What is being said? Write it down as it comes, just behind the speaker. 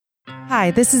Hi,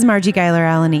 this is Margie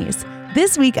Geiler-Alanis.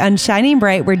 This week on Shining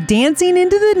Bright, we're dancing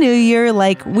into the new year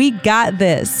like we got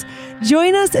this.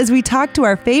 Join us as we talk to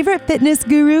our favorite fitness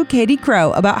guru, Katie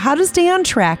Crow, about how to stay on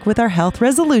track with our health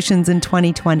resolutions in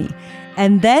 2020.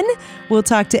 And then we'll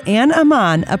talk to Anne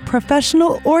Aman, a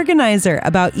professional organizer,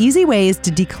 about easy ways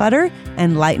to declutter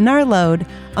and lighten our load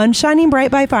on Shining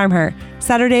Bright by Farm Her,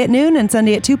 Saturday at noon and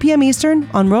Sunday at 2 p.m. Eastern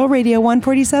on Rural Radio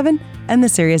 147 and the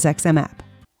SiriusXM app.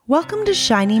 Welcome to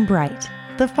Shining Bright,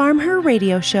 the Farm Her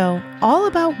radio show, all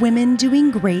about women doing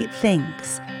great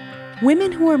things.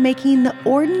 Women who are making the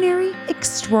ordinary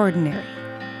extraordinary.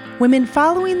 Women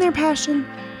following their passion,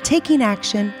 taking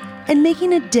action, and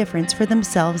making a difference for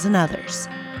themselves and others.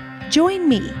 Join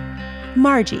me,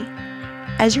 Margie,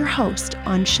 as your host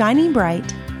on Shining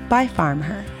Bright by Farm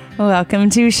Her. Welcome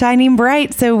to Shining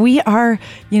Bright. So we are,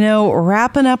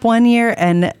 wrapping up one year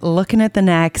and looking at the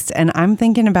next. And I'm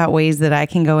thinking about ways that I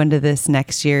can go into this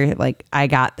next year. Like, I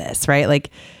got this, right? Like,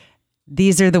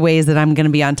 these are the ways that I'm going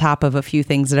to be on top of a few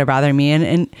things that are bothering me.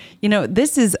 And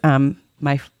this is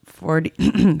my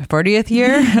 40th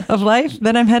year of life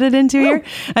that I'm headed into here.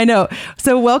 I know.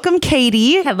 So welcome,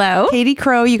 Katie. Hello. Katie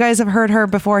Crow. You guys have heard her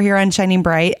before here on Shining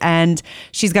Bright, and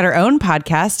she's got her own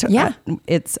podcast. Yeah.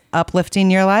 It's Uplifting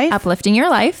Your Life. Uplifting Your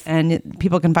Life. And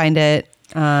people can find it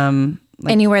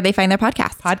anywhere they find their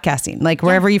podcast. Podcasting. Like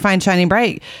wherever you find Shining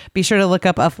Bright, be sure to look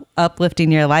up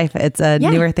Uplifting Your Life. It's a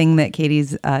newer thing that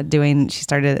Katie's doing. She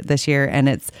started it this year, and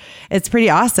it's pretty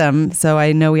awesome. So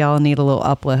I know we all need a little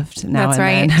uplift now. That's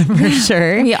and right. Then, for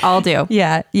sure. We all do.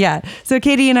 Yeah. So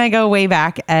Katie and I go way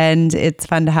back, and it's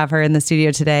fun to have her in the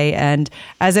studio today. And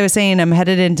as I was saying, I'm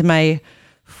headed into my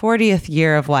 40th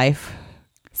year of life.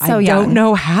 So I young. don't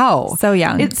know how. So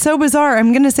young. It's so bizarre.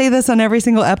 I'm going to say this on every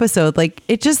single episode. Like,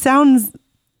 it just sounds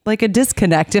like a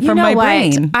disconnect from my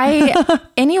brain.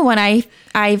 Anyone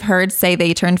I've heard say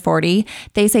they turned 40,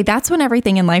 they say that's when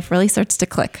everything in life really starts to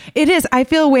click. It is. I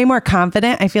feel way more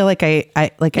confident. I feel like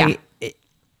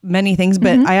many things,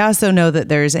 but I also know that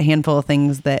there's a handful of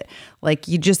things that like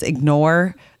you just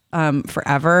ignore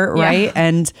forever, right?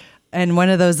 And one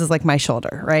of those is like my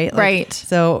shoulder, right? Right.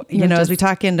 So, as we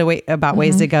talk about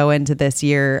ways to go into this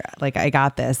year, like I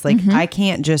got this, like I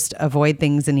can't just avoid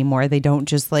things anymore. They don't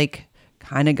just like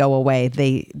kind of go away.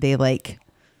 They like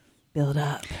build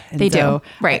up. And they do.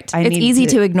 Right. It's easy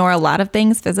to ignore a lot of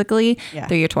things physically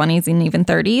through your 20s and even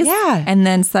 30s. Yeah. And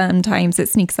then sometimes it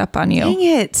sneaks up on you. Dang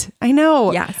it. I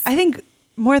know. Yes. I think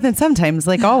more than sometimes,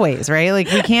 like always, right? Like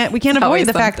we can't avoid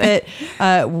the fact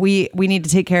that we need to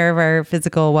take care of our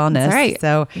physical wellness. That's right.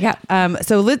 So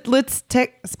so let's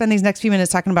spend these next few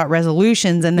minutes talking about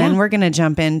resolutions, and then we're going to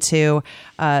jump into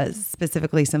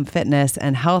specifically some fitness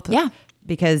and health. Yeah.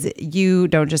 Because you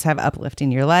don't just have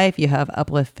Uplifting Your Life, you have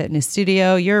Uplift Fitness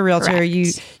Studio. You're a realtor. Correct.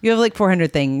 You have like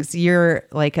 400 things. You're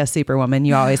like a superwoman.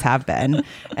 You always have been.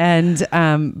 And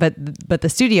but the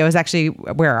studio is actually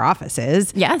where our office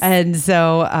is. Yes. And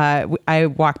so I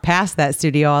walk past that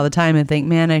studio all the time and think,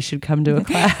 man, I should come to a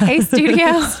class. Hey,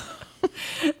 studio.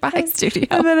 Bye, studio.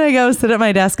 And then I go sit at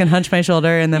my desk and hunch my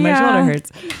shoulder, and then my shoulder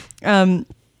hurts.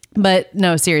 But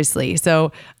no, seriously.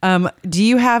 So, do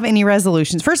you have any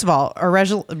resolutions? First of all, are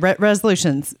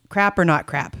resolutions crap or not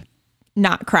crap?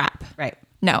 Not crap. Right.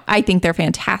 No, I think they're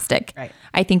fantastic. Right.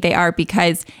 I think they are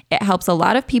because it helps a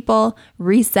lot of people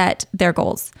reset their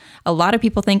goals. A lot of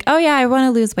people think, oh yeah, I want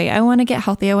to lose weight. I want to get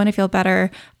healthy. I want to feel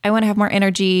better. I want to have more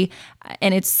energy.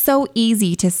 And it's so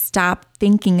easy to stop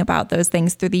thinking about those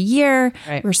things through the year.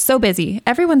 Right. We're so busy.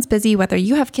 Everyone's busy, whether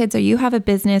you have kids or you have a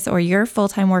business or you're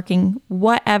full-time working,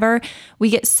 whatever.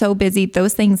 We get so busy.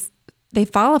 Those things, they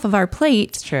fall off of our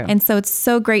plate. It's true. And so it's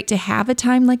so great to have a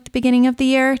time like the beginning of the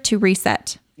year to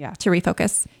reset. Yeah. To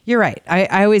refocus. You're right.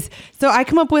 I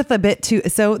come up with a bit too.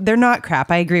 So they're not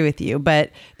crap. I agree with you, but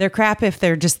they're crap if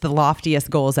they're just the loftiest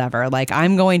goals ever. Like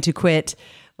I'm going to quit.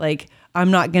 Like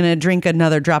I'm not going to drink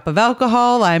another drop of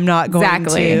alcohol. I'm not going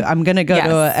I'm going to go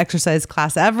to an exercise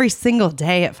class every single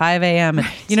day at 5 a.m.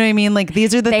 Right. You know what I mean? Like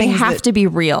these are the things they have to be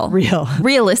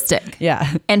realistic.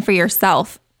 Yeah. And for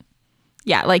yourself.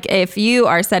 Yeah. Like if you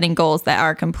are setting goals that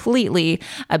are completely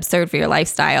absurd for your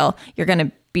lifestyle, you're going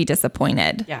to be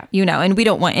disappointed. Yeah. And we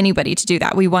don't want anybody to do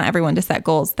that. We want everyone to set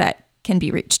goals that can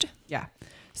be reached. Yeah.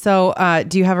 So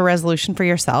do you have a resolution for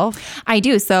yourself? I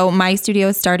do. So my studio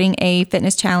is starting a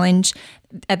fitness challenge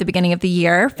at the beginning of the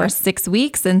year for 6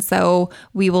 weeks. And so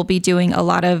we will be doing a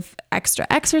lot of extra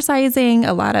exercising,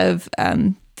 a lot of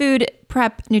food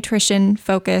prep, nutrition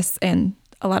focus, and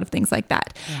a lot of things like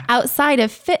that. Yeah. Outside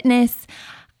of fitness,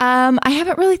 I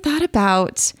haven't really thought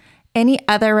about any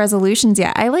other resolutions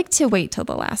yet. I like to wait till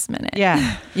the last minute.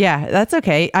 Yeah. Yeah. That's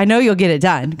okay. I know you'll get it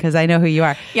done because I know who you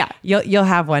are. Yeah. You'll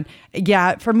have one.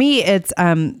 Yeah. For me, it's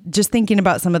just thinking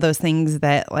about some of those things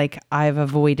that like I've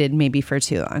avoided maybe for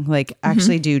too long. Like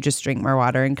actually do just drink more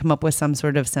water and come up with some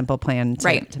sort of simple plan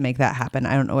to make that happen.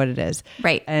 I don't know what it is.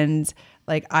 Right. And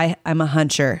like I'm a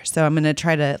huncher, so I'm going to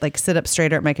try to like sit up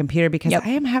straighter at my computer because I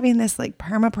am having this like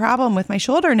perma problem with my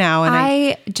shoulder now. And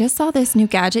I just saw this new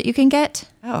gadget you can get.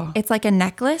 Oh. It's like a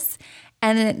necklace,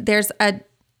 and then there's a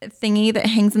thingy that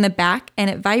hangs in the back, and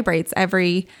it vibrates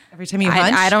every time you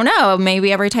hunch. I don't know,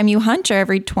 maybe every time you hunch or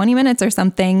every 20 minutes or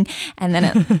something, and then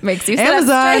it makes you sit up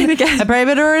straight Amazon. again. I probably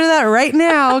better order that right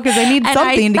now because I need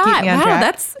something to keep me on track.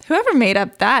 That's whoever made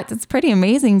up that. It's pretty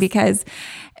amazing because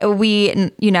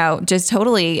we, just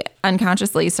totally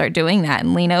unconsciously start doing that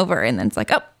and lean over, and then it's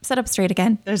like, oh, sit up straight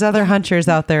again. There's other hunchers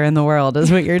out there in the world,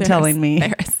 is what you're telling me.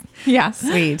 There is. Yeah.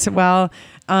 Sweet. Well,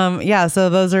 so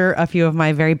those are a few of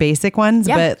my very basic ones,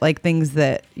 but like things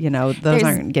that, those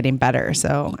aren't getting better.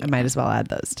 So I might as well add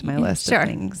those to my list of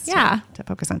things to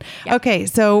focus on. Yeah. Okay.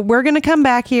 So we're going to come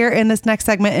back here in this next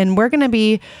segment, and we're going to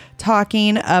be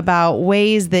talking about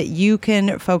ways that you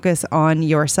can focus on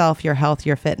yourself, your health,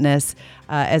 your fitness,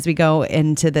 as we go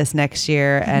into this next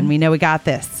year. And we know we got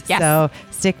this. Yes. So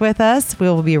stick with us. We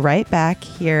will be right back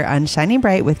here on Shining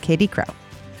Bright with Katie Crow.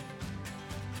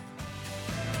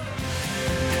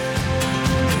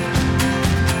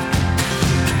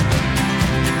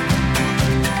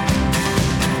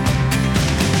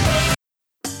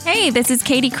 Hey, this is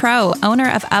Katie Crow,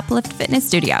 owner of Uplift Fitness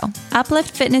Studio.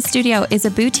 Uplift Fitness Studio is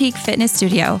a boutique fitness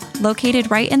studio located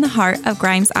right in the heart of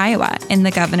Grimes, Iowa, in the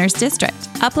Governor's District.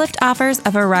 Uplift offers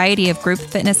a variety of group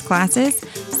fitness classes,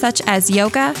 such as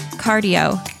yoga,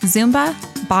 cardio, Zumba,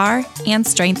 bar, and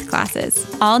strength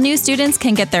classes. All new students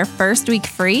can get their first week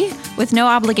free with no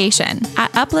obligation.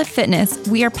 At Uplift Fitness,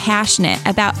 we are passionate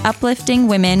about uplifting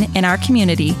women in our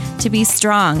community to be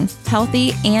strong,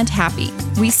 healthy, and happy.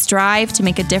 We strive to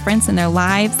make a difference in their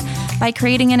lives by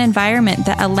creating an environment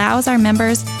that allows our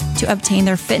members to obtain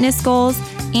their fitness goals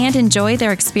and enjoy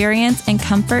their experience in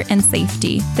comfort and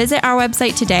safety. Visit our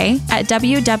website today at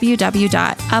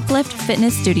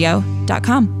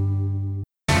www.upliftfitnessstudio.com.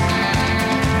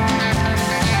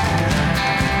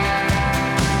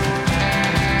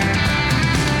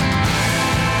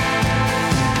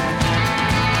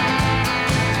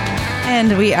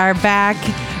 And we are back.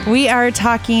 We are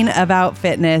talking about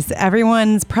fitness.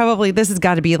 Everyone's probably, this has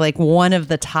got to be like one of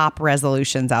the top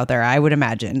resolutions out there, I would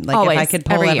imagine. Like always, if I could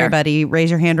poll everybody, raise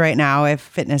your hand right now if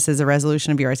fitness is a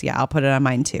resolution of yours. Yeah, I'll put it on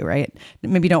mine too, right?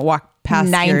 Maybe don't walk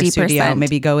past 90%. Your studio.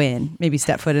 Maybe go in. Maybe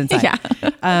step foot inside. Yeah.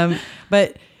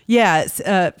 But yeah,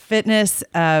 fitness,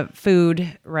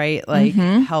 food, right? Like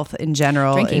health in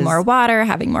general. Drinking more water,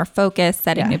 having more focus,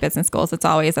 setting new business goals. It's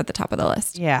always at the top of the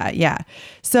list. Yeah.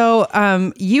 So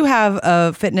you have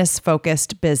a fitness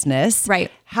focused business.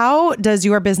 Right. How does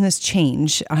your business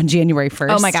change on January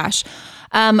 1st? Oh my gosh.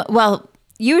 Well,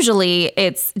 usually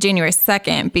it's January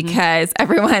 2nd because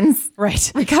everyone's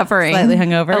recovering. Slightly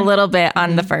hungover. A little bit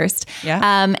on the 1st.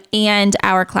 Yeah. And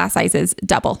our class sizes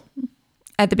double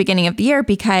at the beginning of the year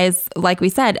because, like we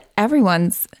said,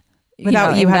 everyone's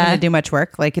without you having to do much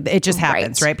work, like it just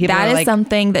happens, right? People that is like,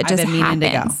 something that just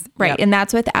happens, right? Yep. And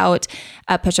that's without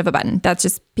a push of a button. That's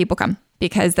just people come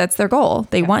because that's their goal.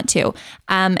 They want to,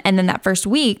 and then that first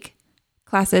week,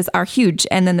 classes are huge,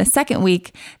 and then the second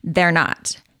week they're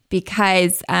not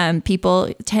because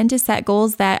people tend to set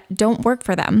goals that don't work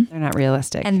for them. They're not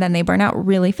realistic, and then they burn out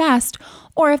really fast.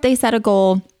 Or if they set a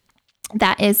goal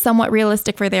that is somewhat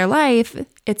realistic for their life,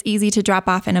 it's easy to drop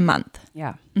off in a month.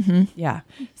 Yeah. Yeah.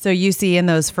 So you see in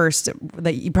those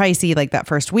that you probably see like that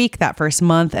first week, that first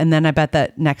month, and then I bet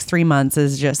that next 3 months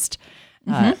is just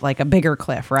like a bigger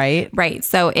cliff, right? Right.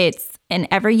 So and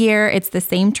every year it's the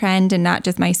same trend, and not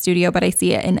just my studio, but I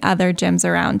see it in other gyms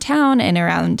around town and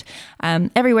around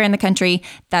everywhere in the country.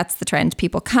 That's the trend.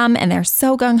 People come and they're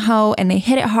so gung-ho and they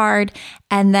hit it hard.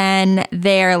 And then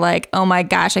they're like, oh my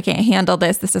gosh, I can't handle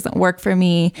this. This doesn't work for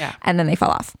me. Yeah. And then they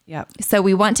fall off. Yep. So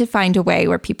we want to find a way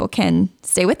where people can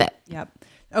stay with it. Yep.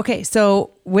 Okay.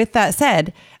 So with that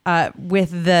said,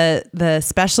 with the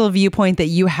special viewpoint that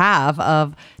you have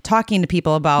of talking to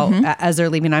people about as they're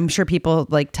leaving, I'm sure people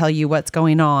like tell you what's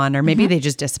going on, or maybe they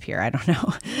just disappear. I don't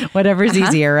know, whatever's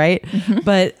easier. Right.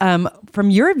 But, from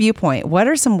your viewpoint, what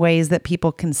are some ways that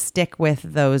people can stick with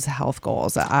those health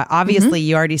goals? Obviously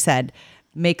you already said,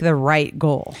 make the right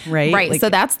goal, right? Right. Like, so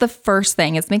that's the first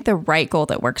thing, is make the right goal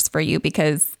that works for you.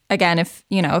 Because again, if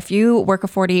you work a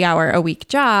 40-hour a week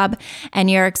job and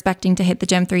you're expecting to hit the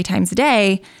gym 3 times a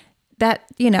day, that,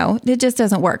 it just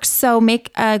doesn't work. So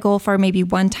make a goal for maybe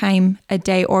one time a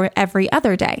day or every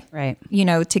other day, Right.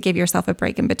 To give yourself a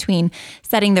break in between,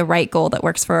 setting the right goal that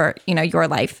works for, your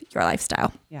life, your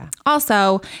lifestyle. Yeah.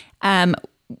 Also, a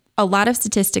lot of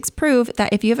statistics prove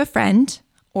that if you have a friend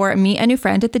or meet a new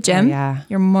friend at the gym,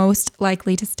 you're most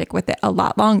likely to stick with it a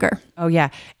lot longer. Oh yeah.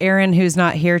 Erin, who's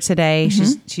not here today,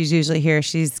 she's usually here.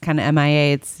 She's kind of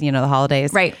MIA. It's, the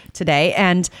holidays today.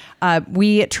 And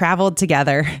we traveled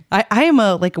together. I am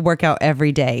a workout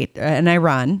every day and I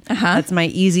run. That's my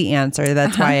easy answer.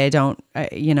 That's why I don't, I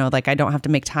don't have to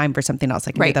make time for something else.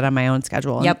 I can do that on my own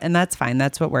schedule. And that's fine.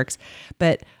 That's what works.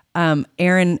 But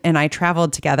Erin and I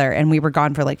traveled together and we were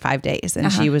gone for 5 days.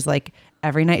 And she was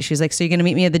every night she was like, so you're going to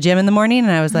meet me at the gym in the morning? And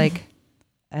I was like,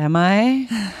 am I?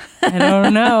 I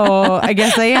don't know. I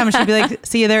guess I am. She'd be like,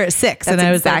 see you there at 6. That's and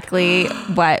I was exactly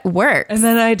what works. And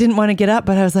then I didn't want to get up,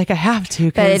 but I was like, I have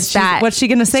to. But it's what's she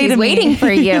going to say to me? She's waiting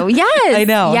for you. Yes. I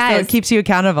know. Yes. So it keeps you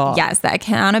accountable. Yes. The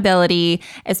accountability,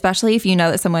 especially if you know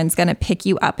that someone's going to pick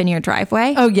you up in your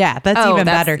driveway. Oh yeah. That's even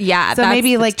better. Yeah. So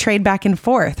maybe trade back and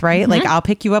forth, right? I'll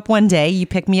pick you up one day, you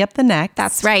pick me up the next.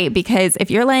 That's right. Because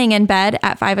if you're laying in bed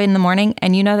at 5 a.m.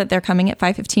 and you know that they're coming at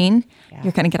 5:15,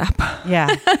 you're going to get up.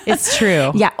 Yeah. It's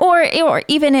true. Yeah. Or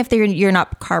even if you're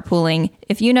not carpooling,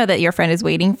 if you know that your friend is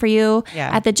waiting for you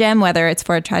at the gym, whether it's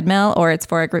for a treadmill or it's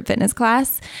for a group fitness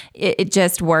class, it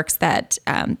just works that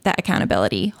that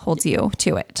accountability holds you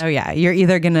to it. Oh yeah. You're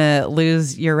either going to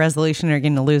lose your resolution or you're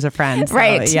going to lose a friend. So,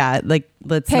 right. Yeah.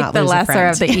 Let's pick not the lose lesser a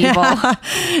friend. of the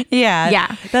evil. Yeah.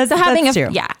 Yeah. That's true.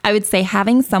 Yeah. I would say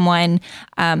having someone,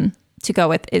 to go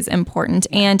with is important.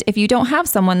 And if you don't have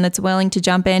someone that's willing to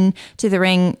jump in to the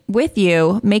ring with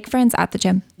you, make friends at the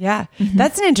gym. Yeah.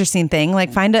 That's an interesting thing.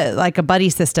 Find a buddy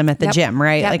system at the gym,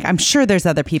 right? Yep. I'm sure there's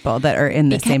other people that are in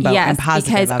the same boat and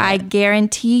positive because of it. I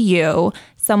guarantee you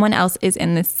someone else is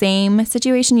in the same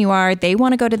situation you are. They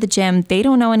want to go to the gym. They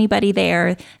don't know anybody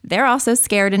there. They're also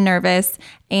scared and nervous.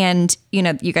 And,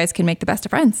 you guys can make the best of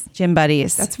friends. Gym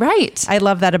buddies. That's right. I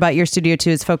love that about your studio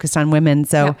too. It's focused on women.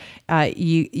 So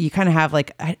you kind of have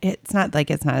it's not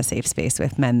it's not a safe space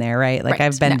with men there, right?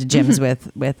 I've been to gyms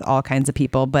with all kinds of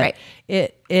people, but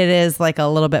it is a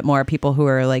little bit more people who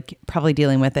are probably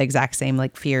dealing with the exact same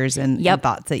fears and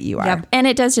thoughts that you are. Yep. And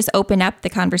it does just open up the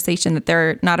conversation that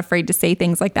they're not afraid to say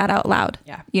things like that out loud.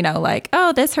 Yeah.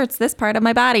 Oh, this hurts this part of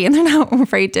my body. And they're not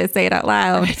afraid to say it out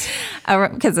loud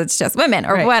because it's just women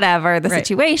or whatever the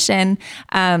situation.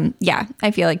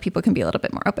 I feel like people can be a little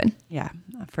bit more open. Yeah,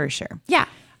 for sure. Yeah.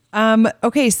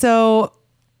 Okay. So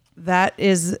that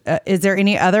is there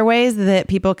any other ways that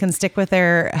people can stick with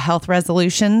their health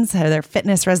resolutions or their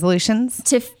fitness resolutions?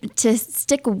 To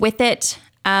stick with it,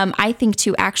 I think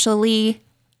to actually,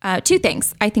 2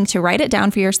 things. I think to write it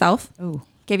down for yourself. Ooh.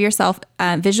 Give yourself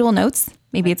visual notes.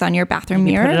 Maybe it's on your bathroom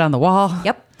mirror. Put it on the wall.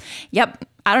 Yep.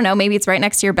 I don't know. Maybe it's right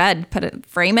next to your bed.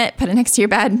 Frame it, put it next to your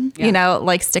bed,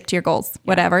 stick to your goals,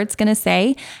 whatever it's going to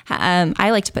say. I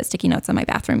like to put sticky notes on my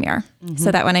bathroom mirror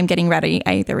so that when I'm getting ready,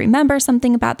 I either remember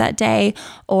something about that day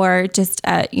or just,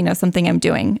 something I'm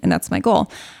doing. And that's my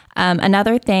goal.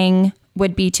 Another thing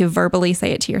would be to verbally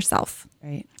say it to yourself.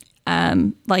 Right.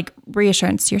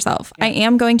 Reassurance to yourself. I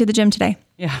am going to the gym today.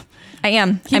 Yeah. I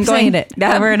am. Keep saying it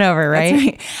over and over, right? That's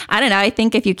right? I don't know. I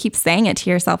think if you keep saying it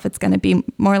to yourself, it's going to be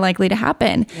more likely to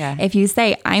happen. Yeah. If you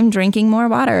say, I'm drinking more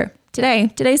water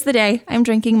today's the day I'm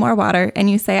drinking more water, and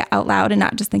you say it out loud and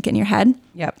not just think in your head.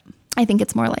 Yep. I think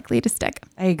it's more likely to stick.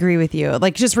 I agree with you.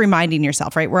 Just reminding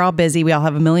yourself, right? We're all busy. We all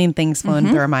have a million things flowing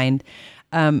through our mind.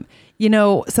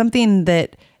 Something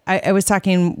that I was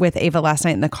talking with Ava last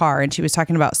night in the car, and she was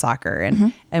talking about soccer,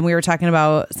 and we were talking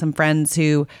about some friends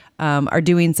who are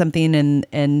doing something,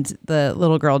 and the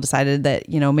little girl decided that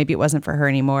maybe it wasn't for her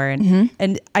anymore,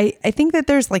 and I think that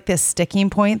there's this sticking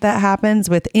point that happens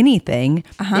with anything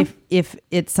if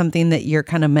it's something that you're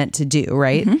kind of meant to do,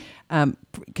 right?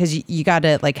 Because you got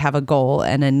to have a goal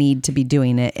and a need to be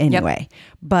doing it anyway,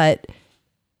 but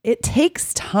it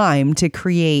takes time to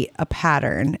create a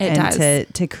pattern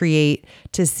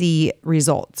to see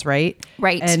results, right?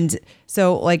 Right. And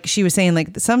so she was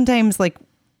saying, sometimes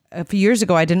a few years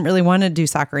ago, I didn't really want to do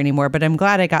soccer anymore, but I'm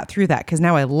glad I got through that because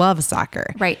now I love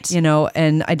soccer. Right.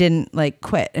 And I didn't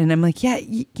quit. And I'm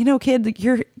kid,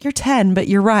 you're 10, but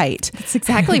you're right. That's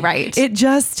exactly right. It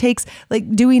just takes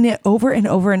doing it over and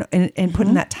over and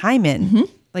putting that time in.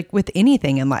 With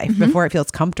anything in life before it feels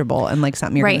comfortable and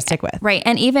something you're going to stick with. Right.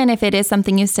 And even if it is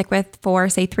something you stick with for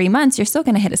say 3 months, you're still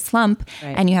going to hit a slump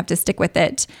and you have to stick with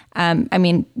it.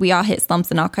 We all hit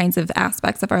slumps in all kinds of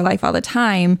aspects of our life all the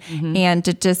time and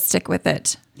to just stick with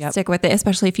it. Yep. Stick with it,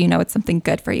 especially if you know it's something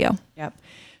good for you. Yep.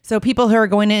 So people who are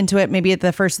going into it, maybe at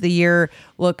the first of the year,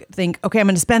 think, okay, I'm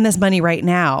going to spend this money right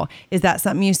now. Is that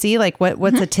something you see? Like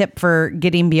what's a tip for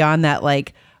getting beyond that?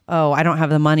 Like, oh, I don't have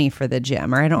the money for the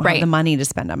gym, or I don't have the money to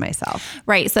spend on myself.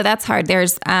 Right. So that's hard.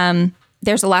 There's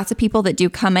lots of people that do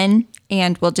come in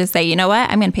and will just say, you know what,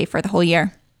 I'm going to pay for the whole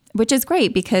year, which is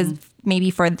great because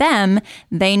maybe for them,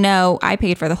 they know I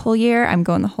paid for the whole year. I'm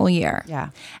going the whole year. Yeah.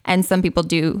 And some people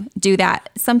do that.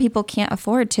 Some people can't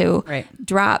afford to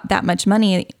drop that much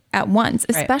money at once,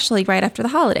 especially right after the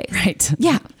holidays. Right.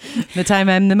 Yeah. The time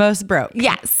I'm the most broke.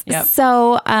 Yes. Yep.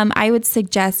 So I would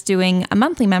suggest doing a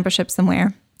monthly membership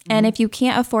somewhere. And if you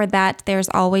can't afford that, there's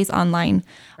always online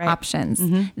options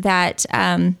that,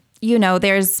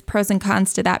 there's pros and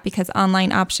cons to that because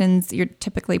online options, you're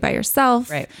typically by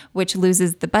yourself, which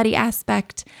loses the buddy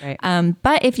aspect. Right.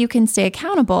 But if you can stay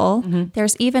accountable,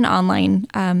 there's even online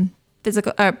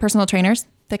personal trainers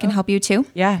that can help you too.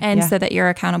 Yeah. And so that you're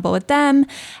accountable with them.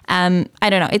 I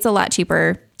don't know. It's a lot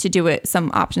cheaper to do it, some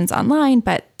options online,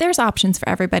 but there's options for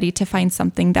everybody to find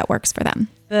something that works for them.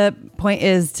 The point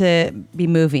is to be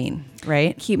moving,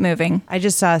 right? Keep moving. I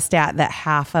just saw a stat that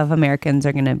half of Americans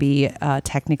are going to be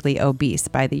technically obese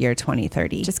by the year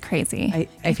 2030. Just crazy.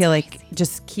 I feel like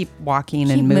just keep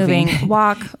walking and moving.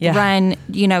 Walk, run,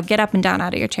 get up and down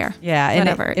out of your chair. Yeah.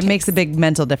 Whatever And it makes a big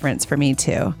mental difference for me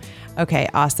too. Okay,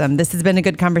 awesome. This has been a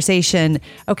good conversation.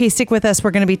 Okay, stick with us.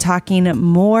 We're going to be talking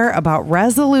more about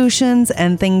resolutions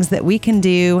and things that we can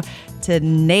do to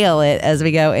nail it as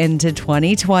we go into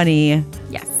 2020.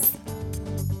 Yes.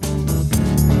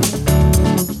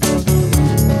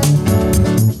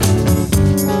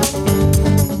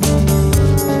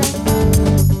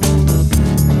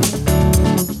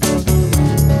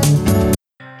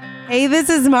 Hey, this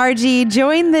is Margie.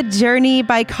 Join the journey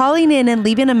by calling in and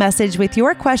leaving a message with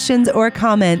your questions or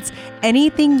comments.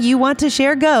 Anything you want to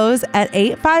share goes at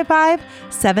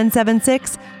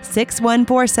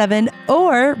 855-776-6147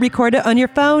 or record it on your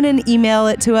phone and email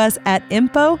it to us at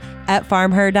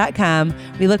info@farmher.com.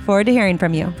 We look forward to hearing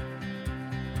from you.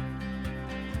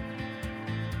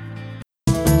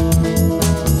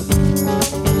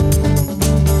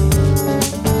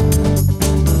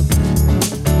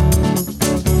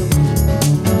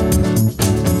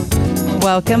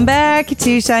 Welcome back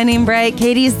to Shining Bright.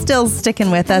 Katie's still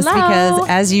sticking with us because,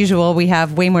 as usual, we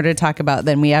have way more to talk about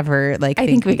than we ever I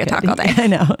think we could talk all day. I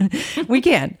know we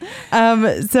can.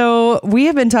 So we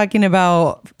have been talking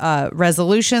about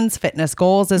resolutions, fitness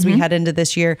goals as we head into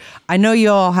this year. I know you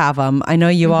all have them. I know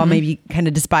you all maybe kind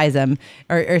of despise them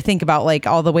or think about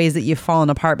all the ways that you've fallen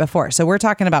apart before. So we're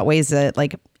talking about ways that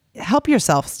help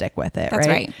yourself stick with it. That's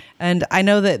right. And I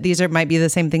know that these might be the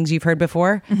same things you've heard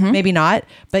before, maybe not,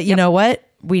 but you know what?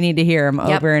 We need to hear them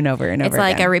over and over and over. It's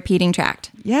like again. a repeating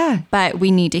tract. Yeah. But we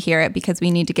need to hear it because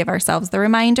we need to give ourselves the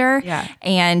reminder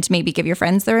and maybe give your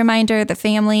friends the reminder, the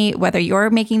family, whether you're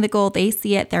making the goal, they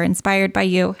see it, they're inspired by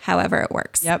you, however it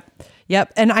works. Yep.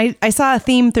 And I saw a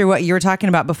theme through what you were talking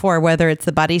about before, whether it's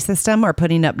the buddy system or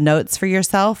putting up notes for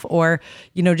yourself or,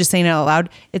 just saying it out loud.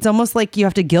 It's almost like you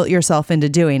have to guilt yourself into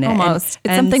doing it. Almost.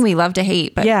 It's something we love to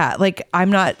hate. But yeah. I'm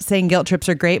not saying guilt trips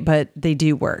are great, but they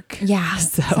do work. Yeah.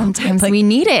 So sometimes we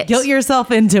need it. Guilt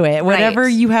yourself into it. Whatever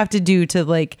you have to do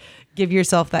to give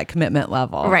yourself that commitment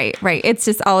level. Right. It's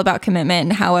just all about commitment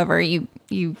and however you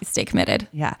stay committed.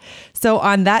 Yeah. So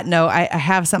on that note, I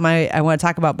have something I want to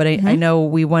talk about, but I know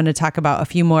we want to talk about a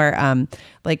few more,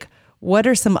 what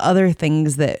are some other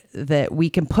things that we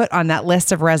can put on that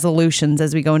list of resolutions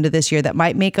as we go into this year that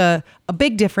might make a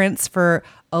big difference for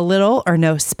a little or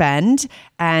no spend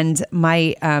and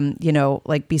might,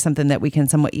 be something that we can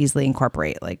somewhat easily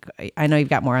incorporate. I know you've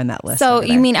got more on that list. So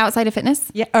you mean outside of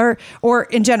fitness? Yeah. Or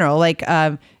in general,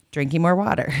 drinking more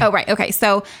water. Oh, right. Okay.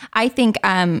 So I think,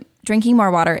 drinking more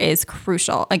water is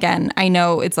crucial. Again, I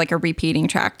know it's like a repeating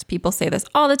tract. People say this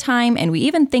all the time and we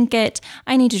even think it,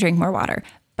 I need to drink more water.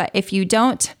 But if you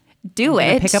don't do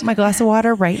it, pick up my glass of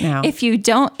water right now. If you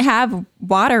don't have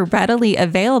water readily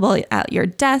available at your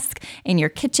desk, in your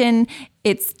kitchen,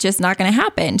 it's just not going to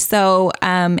happen. So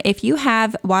if you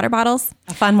have water bottles,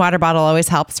 a fun water bottle always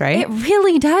helps, right? It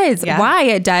really does. Yeah. Why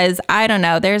it does, I don't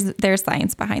know. There's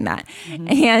science behind that.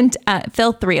 And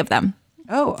fill 3 of them.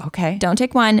 Oh, okay. Don't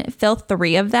take one, fill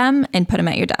 3 of them and put them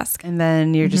at your desk. And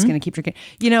then you're just going to keep drinking.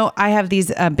 I have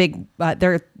these big,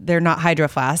 they're not hydro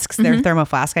flasks. They're thermo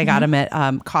flask. I got them at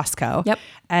Costco. Yep.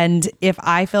 And if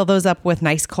I fill those up with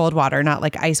nice cold water, not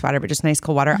like ice water, but just nice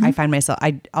cold water, I find myself,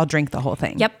 I'll drink the whole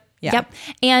thing. Yep. Yeah. Yep.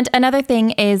 And another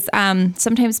thing is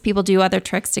sometimes people do other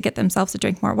tricks to get themselves to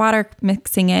drink more water,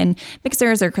 mixing in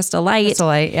mixers or Crystal Light. Crystal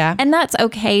Light, yeah. And that's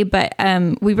okay, but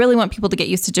we really want people to get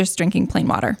used to just drinking plain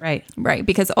water. Right. Right.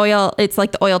 Because oil, it's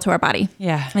like the oil to our body.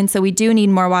 Yeah. And so we do need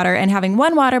more water, and having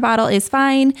one water bottle is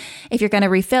fine. If you're going to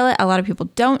refill it, a lot of people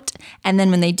don't. And then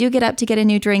when they do get up to get a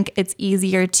new drink, it's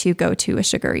easier to go to a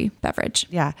sugary beverage.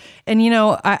 Yeah. And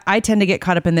I tend to get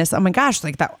caught up in this. Oh my gosh,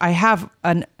 like that. I have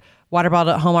a water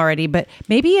bottle at home already, but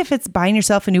maybe if it's buying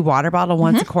yourself a new water bottle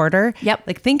once a quarter, Yep.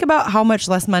 like think about how much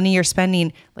less money you're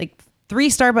spending. Like 3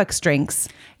 Starbucks drinks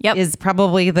Yep. is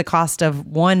probably the cost of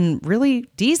one really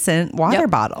decent water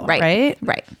bottle, right?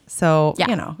 Right. So,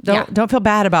 Yeah. don't feel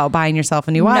bad about buying yourself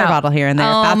a new water bottle here and there.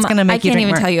 That's going to make you drink I can't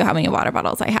even more. tell you how many water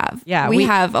bottles I have. Yeah, We we-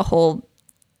 have a whole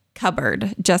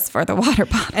cupboard just for the water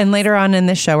bottle. And later on in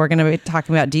this show, we're going to be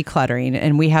talking about decluttering,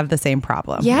 and we have the same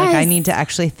problem. Yes. Like I need to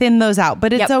actually thin those out,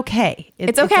 but it's Yep. okay.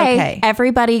 It's okay.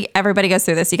 Everybody goes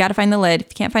through this. You got to find the lid. If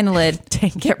you can't find the lid,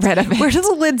 get rid of it. Where do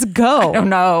the lids go? I don't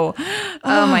know.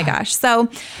 Oh my gosh. So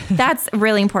that's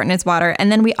really important is water.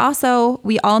 And then we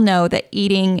all know that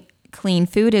eating clean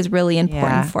food is really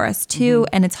important Yeah. for us too.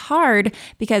 And it's hard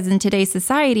because in today's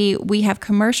society, we have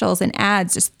commercials and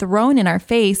ads just thrown in our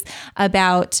face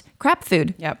about crap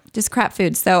food. Yep. Just crap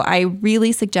food. So I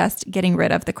really suggest getting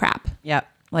rid of the crap. Yep.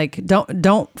 Like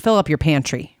don't fill up your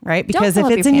pantry, right? Because fill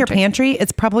if up it's your in your pantry. pantry,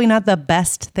 it's probably not the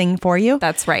best thing for you.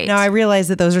 That's right. Now I realize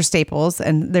that those are staples,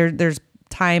 and there's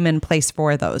time and place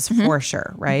for those for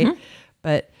sure, right?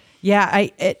 But yeah,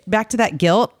 back to that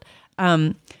guilt.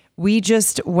 We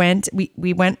just went.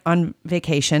 We went on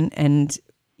vacation, and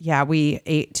yeah, we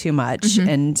ate too much,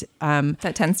 and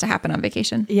That tends to happen on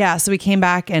vacation. yeah, so we came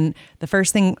back, and the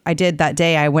first thing I did that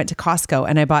day, I went to Costco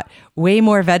and I bought way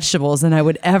more vegetables than I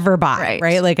would ever buy,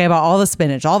 right? Like I bought all the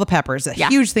spinach, all the peppers, a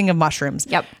huge thing of mushrooms.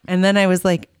 Yep. And then I was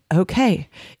like, okay,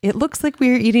 it looks like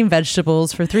we're eating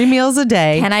vegetables for 3 meals a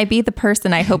day. Can I be the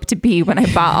person I hope to be when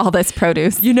I bought all this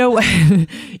produce? You know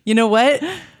what?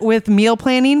 With meal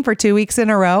planning for 2 weeks in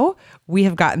a row, we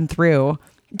have gotten through.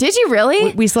 Did you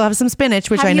really? We still have some spinach,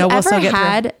 which I know we'll still get Have you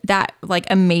ever through. had that like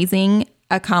amazing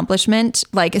accomplishment,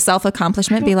 like a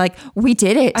self-accomplishment, be like, we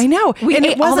did it. I know. We and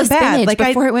ate it wasn't all the bad. spinach Like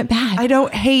before it went bad. I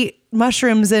don't hate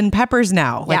mushrooms and peppers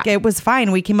now. Like Yeah. it was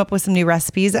fine. We came up with some new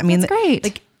recipes. I mean, That's great.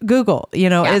 Like Google,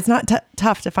 Yeah. it's not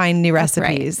tough to find new That's right.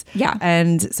 recipes. Yeah.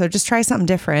 And so just try something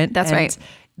different. That's and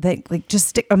right. Like just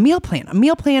stick a meal plan. A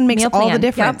meal plan makes Meal all the plan.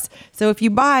 difference. So if you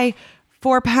buy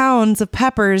 4 pounds of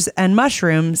peppers and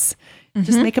mushrooms,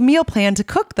 just make a meal plan to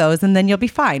cook those, and then you'll be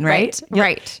fine, right?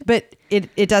 Right. But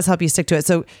it does help you stick to it.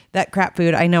 So that crap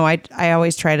food, I know I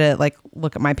always try to like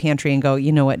look at my pantry and go,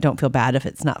 you know what, don't feel bad if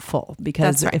it's not full,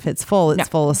 because That's right. if it's full, it's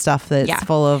full of stuff that's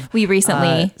full of We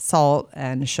recently- salt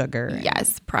and sugar.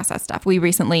 Yes, processed stuff. We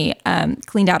recently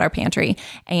cleaned out our pantry,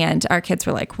 and our kids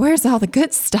were like, "Where's all the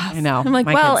good stuff?" I know. I'm like,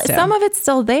 My "Well, kids too. some of it's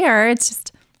still there. It's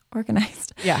just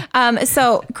organized." Yeah.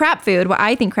 So crap food. What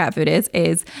I think crap food is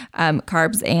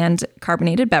carbs and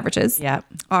carbonated beverages. Yep.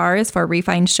 R is for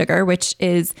refined sugar, which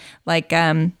is like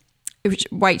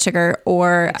white sugar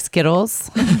or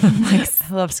Skittles. I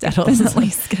love Skittles. definitely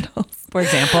Skittles. For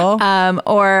example.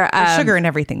 There's sugar in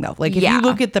everything though. Like if yeah. you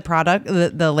look at the product,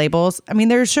 the labels, I mean,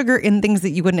 there's sugar in things that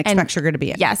you wouldn't expect sugar to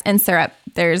be in. Yes, and syrup.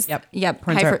 There's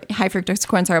Corn syrup. high fructose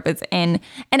corn syrup is in,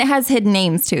 and it has hidden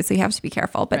names too, so you have to be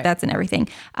careful. But Right. that's in everything.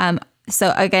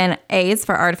 So again, A is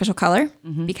for artificial color,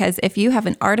 because if you have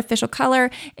an artificial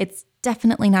color, it's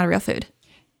definitely not a real food.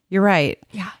 You're right.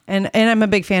 Yeah. And I'm a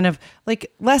big fan of like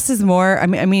less is more. I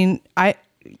mean,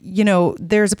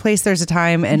 there's a place, there's a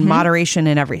time, and moderation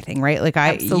in everything, right? Like you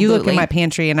look Absolutely. at my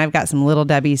pantry and I've got some Little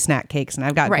Debbie snack cakes, and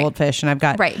I've got Right. goldfish, and I've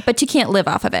got Right, but you can't live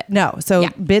off of it. no. So Yeah.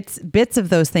 bits of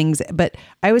those things. But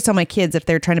I always tell my kids, if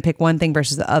they're trying to pick one thing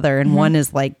versus the other, and one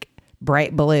is like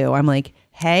bright blue, I'm like,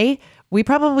 hey, we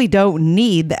probably don't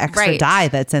need the extra Right. dye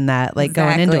that's in that, like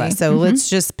going into Exactly. us. So let's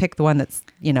just pick the one that's,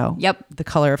 Yep. the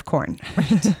color of corn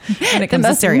when it comes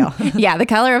to cereal. Yeah, the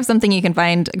color of something you can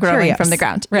find growing Cheerios. from the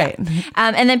ground. Right. Yeah.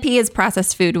 And then P is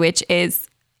processed food, which is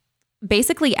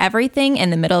basically everything in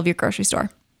the middle of your grocery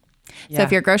store. So Yeah.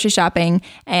 if you're grocery shopping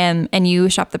and you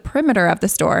shop the perimeter of the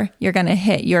store, you're going to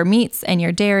hit your meats and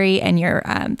your dairy and your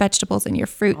vegetables and your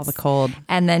fruits. All the cold.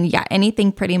 And then,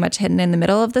 anything pretty much hidden in the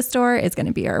middle of the store is going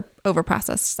to be your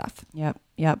overprocessed stuff.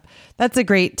 Yep. That's a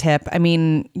great tip. I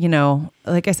mean,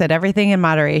 like I said, everything in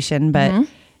moderation, but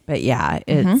yeah,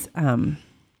 it's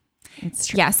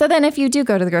true. Yeah. So then if you do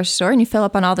go to the grocery store and you fill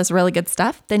up on all this really good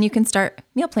stuff, then you can start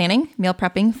meal planning, meal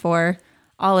prepping for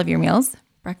all of your meals.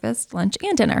 breakfast, lunch,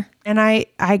 and dinner. And I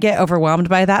get overwhelmed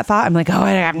by that thought. I'm like, oh,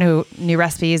 I have new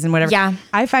recipes and whatever. Yeah.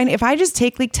 I find if I just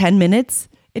take like 10 minutes,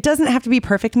 it doesn't have to be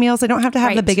perfect meals. I don't have to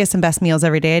have the biggest and best meals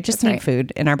every day. I just need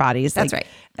food in our bodies. That's right.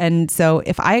 And so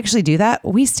if I actually do that,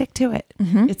 we stick to it.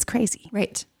 It's crazy.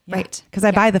 Right. Yeah. Right. Because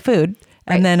I buy the food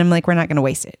and then I'm like, we're not going to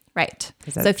waste it. Right.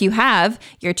 So if you have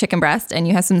your chicken breast and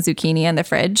you have some zucchini in the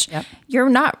fridge, you're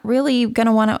not really going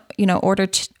to want to,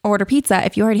 order pizza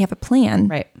if you already have a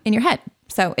plan in your head.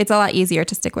 So it's a lot easier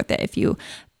to stick with it if you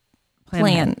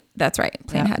plan. That's right.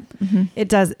 Plan ahead. Mm-hmm. It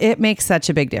does. It makes such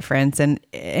a big difference.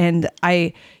 And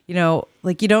I,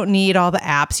 like you don't need all the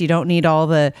apps. You don't need all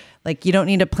the, you don't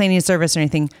need a planning service or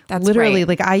anything. That's literally right.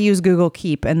 like I use Google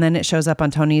Keep and then it shows up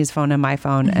on Tony's phone and my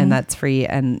phone and that's free.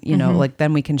 And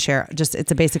then we can share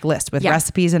it's a basic list with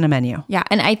recipes and a menu. Yeah.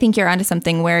 And I think you're onto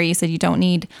something where you said you don't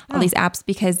need all these apps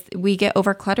because we get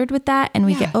overcluttered with that and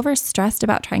we get overstressed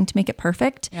about trying to make it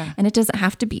perfect. Yeah. And it doesn't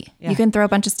have to be. Yeah. You can throw a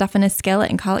bunch of stuff in a skillet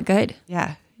and call it good.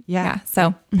 Yeah. Yeah.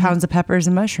 So pounds of peppers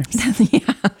and mushrooms.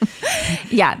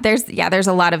 There's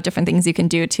a lot of different things you can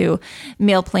do to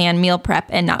meal plan, meal prep,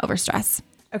 and not overstress.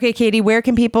 Okay, Katie, where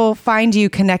can people find you,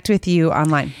 connect with you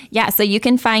online? Yeah, so you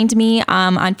can find me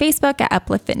on Facebook at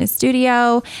Uplift Fitness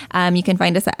Studio. You can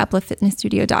find us at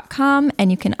upliftfitnessstudio.com. And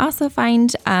you can also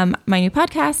find my new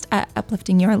podcast at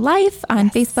Uplifting Your Life on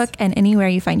Facebook and anywhere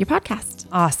you find your podcast.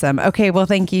 Awesome. Okay, well,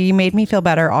 thank you. You made me feel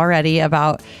better already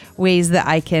about ways that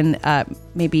I can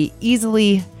maybe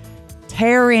easily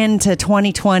tear into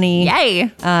 2020. Yay!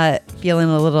 Feeling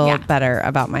a little better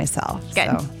about myself. Good.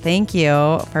 So thank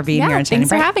you for being here on Shining Thanks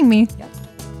for having me. Yep.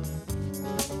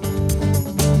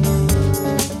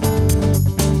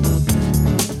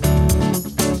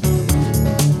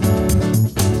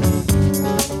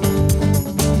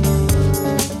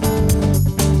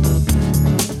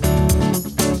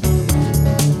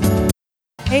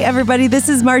 Hey everybody, this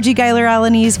is Margie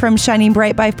Geiler-Alanis from Shining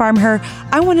Bright by Farm Her.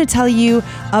 I want to tell you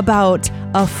about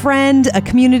a friend, a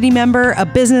community member, a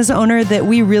business owner that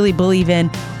we really believe in.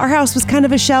 Our house was kind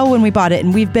of a shell when we bought it,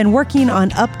 and we've been working on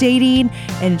updating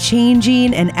and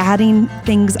changing and adding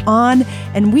things on.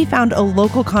 And we found a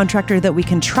local contractor that we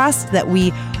can trust, that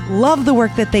we love the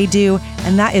work that they do,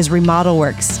 and that is Remodel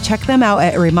Works. Check them out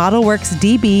at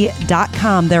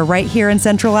remodelworksdb.com. They're right here in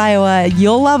Central Iowa.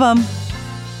 You'll love them.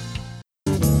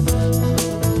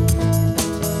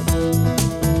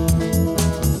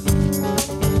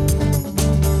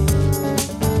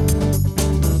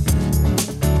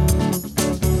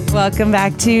 Welcome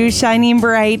back to Shining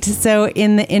Bright. So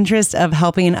in the interest of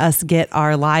helping us get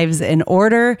our lives in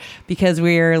order, because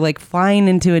we're flying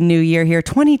into a new year here,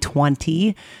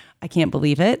 2020. I can't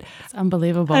believe it. It's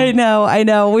unbelievable. I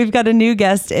know. We've got a new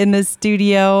guest in the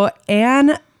studio,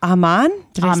 Ann Aman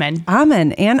from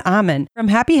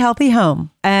Happy Healthy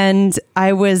Home. And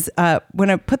I was,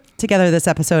 when I put together this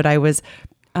episode, I was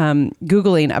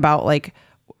Googling about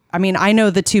I know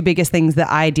the two biggest things that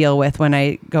I deal with when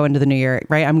I go into the new year,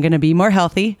 right? I'm going to be more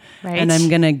healthy and I'm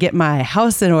going to get my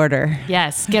house in order.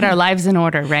 Yes. Get our lives in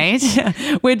order, right?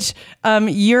 Yeah, which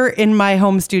you're in my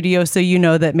home studio, so you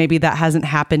know that maybe that hasn't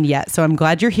happened yet. So I'm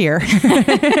glad you're here.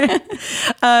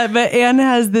 But Ann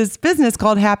has this business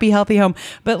called Happy Healthy Home.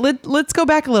 But let's go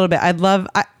back a little bit.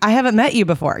 I haven't met you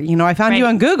before. I found you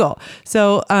on Google.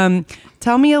 So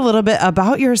tell me a little bit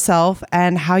about yourself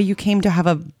and how you came to have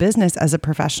a business as a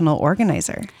professional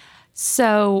organizer.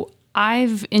 So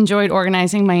I've enjoyed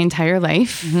organizing my entire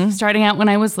life, starting out when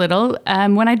I was little.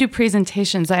 When I do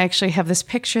presentations, I actually have this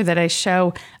picture that I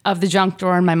show of the junk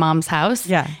drawer in my mom's house.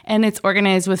 Yeah. And it's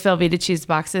organized with Velveeta cheese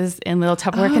boxes in little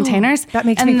Tupperware containers. That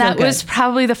makes me feel good. And that was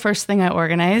probably the first thing I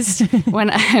organized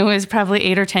when I was probably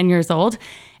 8 or 10 years old.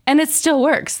 And it still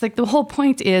works. The whole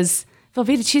point is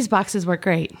Velveeta cheese boxes work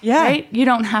great. Yeah. Right? You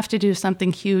don't have to do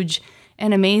something huge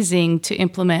and amazing to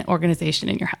implement organization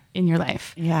in your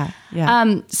life. Yeah.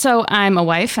 So I'm a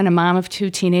wife and a mom of 2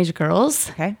 teenage girls.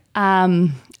 Okay.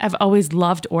 I've always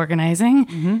loved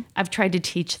organizing. I've tried to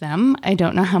teach them. I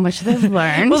don't know how much they've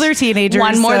learned. Well, they're teenagers.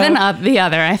 One more than the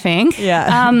other, I think.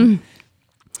 Yeah.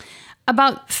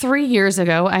 About 3 years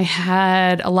ago, I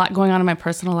had a lot going on in my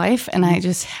personal life, and I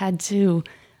just had to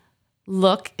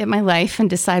look at my life and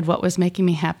decide what was making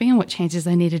me happy and what changes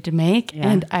I needed to make. Yeah.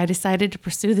 And I decided to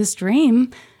pursue this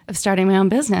dream of starting my own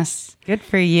business. Good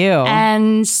for you.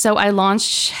 And so I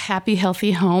launched Happy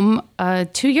Healthy Home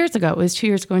 2 years ago. It was 2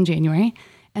 years ago in January.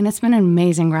 And it's been an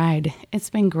amazing ride.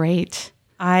 It's been great.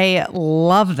 I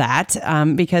love that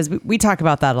because we talk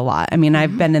about that a lot.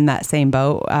 I've been in that same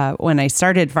boat when I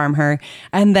started Farm Her.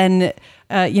 And then,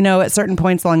 at certain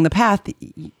points along the path,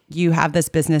 you have this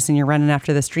business and you're running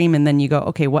after this dream, and then you go,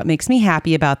 okay, what makes me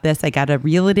happy about this? I got to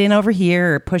reel it in over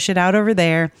here or push it out over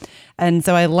there. And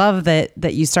so I love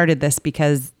that you started this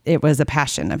because it was a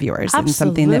passion of yours and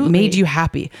something that made you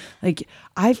happy. Like,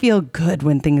 I feel good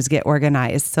when things get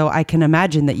organized. So I can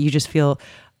imagine that you just feel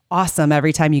awesome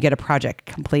every time you get a project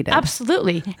completed.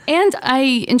 Absolutely. And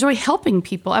I enjoy helping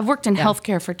people. I've worked in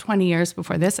healthcare for 20 years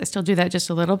before this. I still do that just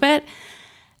a little bit.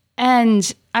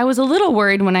 And I was a little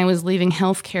worried when I was leaving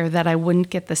healthcare that I wouldn't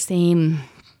get the same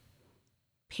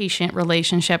patient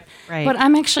relationship. Right. But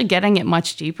I'm actually getting it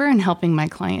much deeper and helping my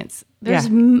clients. There's,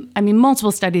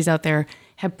 multiple studies out there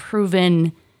have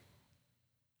proven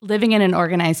living in an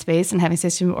organized space and having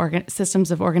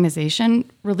systems of organization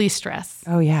release stress.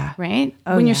 Oh, yeah. Right?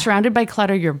 Oh, when you're surrounded by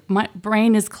clutter, your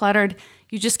brain is cluttered,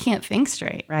 you just can't think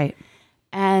straight. Right.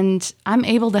 And I'm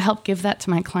able to help give that to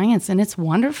my clients, and it's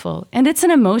wonderful. And it's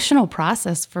an emotional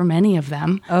process for many of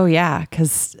them. Oh, yeah,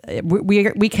 because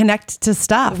we connect to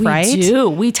stuff, right? We do.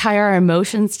 We tie our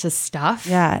emotions to stuff.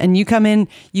 Yeah, and you come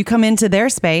into their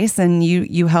space and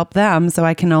you help them. So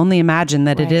I can only imagine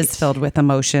that it is filled with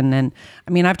emotion. And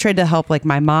I mean, I've tried to help like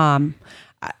my mom.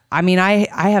 I mean, I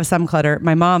have some clutter.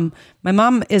 My mom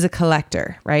is a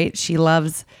collector, right? She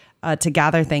loves to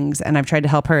gather things, and I've tried to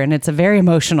help her, and it's a very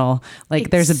emotional,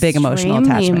 like there's a big emotional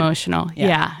attachment. Emotional.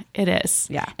 Yeah, it is.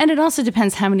 Yeah. And it also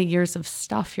depends how many years of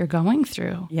stuff you're going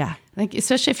through. Yeah. Like,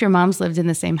 especially if your mom's lived in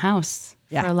the same house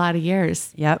for a lot of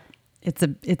years. Yep. It's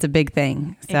a big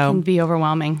thing. So it can be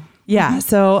overwhelming. Yeah.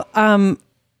 So,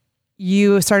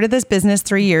 you started this business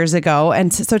 3 years ago.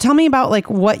 And so tell me about like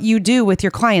what you do with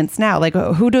your clients now. Like,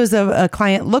 who does a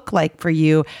client look like for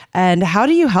you, and how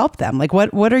do you help them? Like,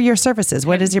 what are your services?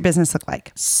 What does your business look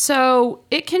like? So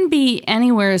it can be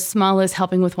anywhere as small as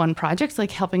helping with one project, like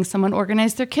helping someone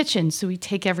organize their kitchen. So we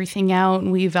take everything out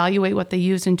and we evaluate what they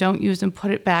use and don't use and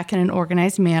put it back in an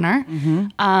organized manner.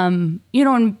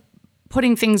 And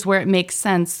putting things where it makes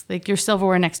sense, like your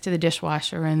silverware next to the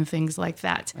dishwasher and things like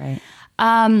that. Right.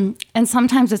 And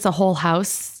sometimes it's a whole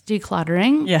house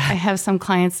decluttering. Yeah. I have some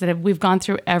clients that we've gone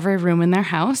through every room in their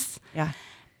house. Yeah.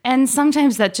 And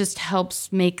sometimes that just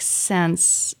helps make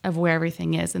sense of where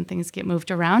everything is and things get moved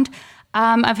around.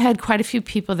 I've had quite a few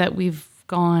people that we've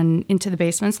gone into the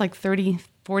basements, like 30,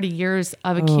 40 years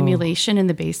of accumulation in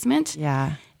the basement.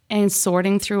 Yeah. And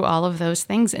sorting through all of those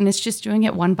things. And it's just doing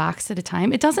it one box at a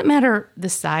time. It doesn't matter the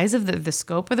size of the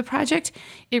scope of the project.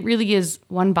 It really is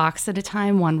one box at a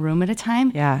time, one room at a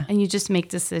time. Yeah. And you just make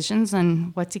decisions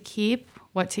on what to keep,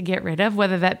 what to get rid of,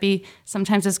 whether that be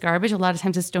sometimes it's garbage, a lot of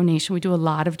times it's donation. We do a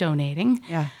lot of donating.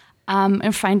 Yeah.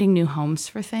 And finding new homes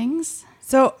for things.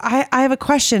 So I have a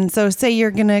question. So say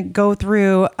you're going to go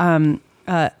through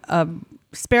a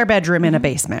spare bedroom in a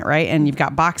basement, right? And you've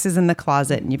got boxes in the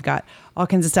closet and you've got all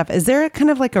kinds of stuff. Is there kind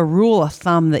of like a rule of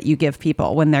thumb that you give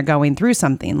people when they're going through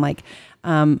something? Like,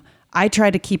 I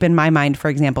try to keep in my mind, for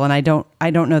example, and I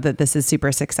don't know that this is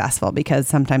super successful because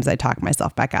sometimes I talk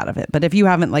myself back out of it. But if you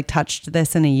haven't like touched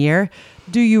this in a year,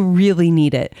 do you really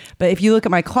need it? But if you look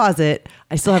at my closet,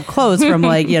 I still have clothes from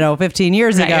 15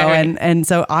 years ago. Right. And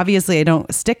so obviously I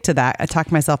don't stick to that. I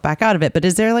talk myself back out of it. But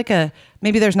is there like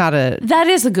maybe there's not a... That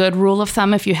is a good rule of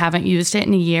thumb if you haven't used it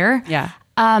in a year. Yeah.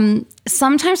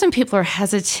 Sometimes when people are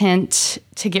hesitant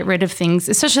to get rid of things,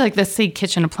 especially like let's say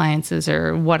kitchen appliances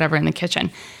or whatever in the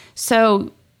kitchen.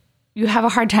 So you have a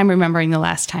hard time remembering the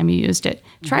last time you used it.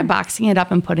 Try boxing it up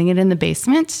and putting it in the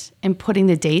basement and putting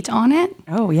the date on it.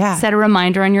 Oh, yeah. Set a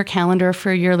reminder on your calendar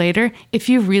for a year later. If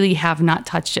you really have not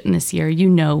touched it in this year, you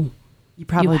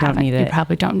probably don't need it. You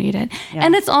probably don't need it. Yeah.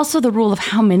 And it's also the rule of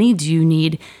how many do you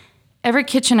need. Every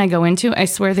kitchen I go into, I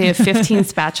swear they have 15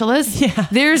 spatulas. Yeah.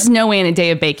 There's no way in a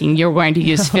day of baking you're going to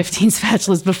use 15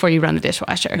 spatulas before you run the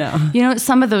dishwasher. No.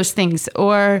 Some of those things,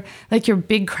 or like your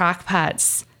big crock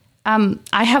pots.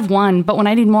 I have one, but when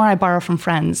I need more, I borrow from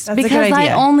friends. That's a good because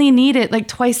idea. I only need it like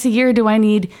twice a year. Do I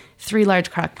need 3 large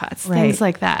crock pots? Right. Things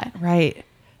like that. Right.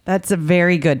 That's a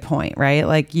very good point, right?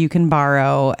 Like you can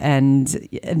borrow and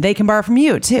they can borrow from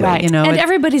you too. Right. And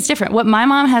everybody's different. What my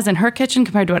mom has in her kitchen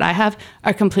compared to what I have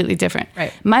are completely different.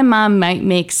 Right. My mom might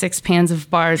make 6 pans of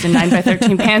bars and 9 by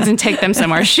 13 pans and take them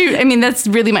somewhere. Shoot. I mean, that's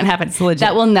really might happen.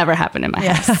 That will never happen in my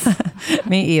house.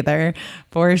 Me either,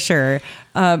 for sure.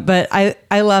 But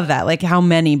I love that, like how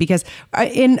many, because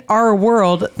in our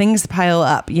world, things pile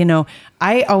up.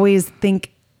 I always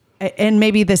think, and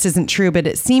maybe this isn't true, but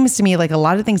it seems to me like a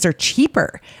lot of things are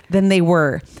cheaper than they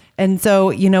were. And so,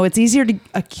 it's easier to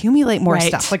accumulate more Right.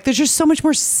 stuff. Like there's just so much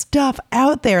more stuff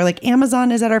out there. Like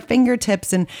Amazon is at our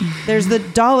fingertips, and there's the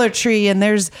Dollar Tree, and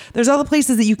there's all the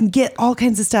places that you can get all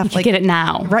kinds of stuff. Like get it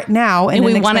now. Right now. And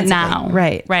we want it inexpensively. now.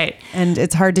 Right. Right. And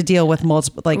it's hard to deal with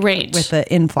multiple, Right. with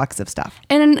the influx of stuff.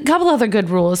 And a couple other good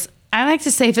rules. I like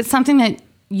to say if it's something that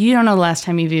you don't know the last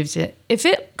time you've used it, if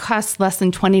it costs less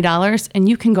than $20 and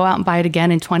you can go out and buy it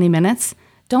again in 20 minutes,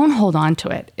 don't hold on to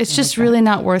it. It's just really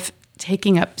not worth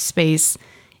taking up space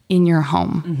in your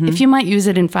home. Mm-hmm. If you might use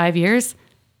it in 5 years,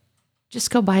 just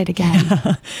go buy it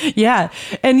again. Yeah.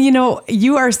 And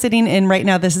you are sitting in right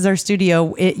now, this is our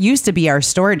studio. It used to be our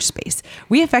storage space.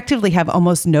 We effectively have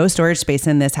almost no storage space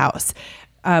in this house.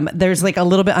 There's like a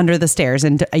little bit under the stairs,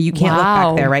 and you can't look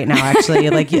back there right now. Actually,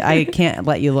 I can't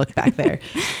let you look back there.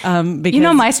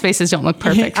 Because my spaces don't look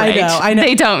perfect, right? I know.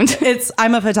 They don't.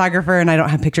 I'm a photographer and I don't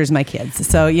have pictures of my kids.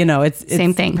 So, it's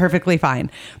Same thing. Perfectly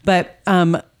fine. But,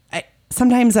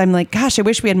 sometimes I'm like, gosh, I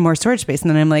wish we had more storage space. And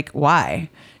then I'm like, why?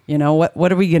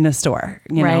 What are we going to store?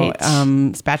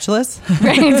 Spatulas?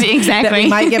 Right, exactly. That we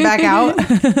might get back out.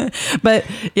 But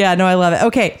yeah, no, I love it.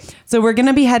 Okay. So we're going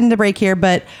to be heading to break here.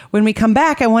 But when we come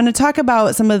back, I want to talk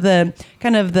about some of the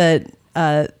kind of the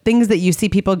things that you see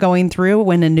people going through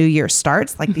when a new year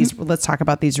starts, like these, let's talk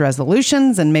about these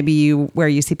resolutions and maybe where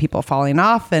you see people falling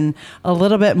off, and a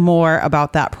little bit more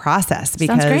about that process,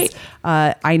 because Sounds great.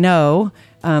 I know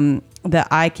that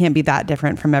I can't be that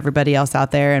different from everybody else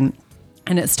out there.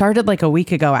 And it started like a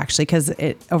week ago, actually, because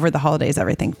over the holidays,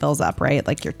 everything fills up, right?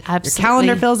 Like your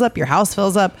calendar fills up, your house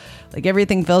fills up, like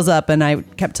everything fills up. And I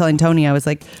kept telling Tony, I was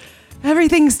like,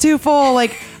 everything's too full.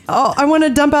 Like, oh, I want to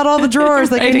dump out all the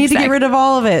drawers. Like, Right, I need to get rid of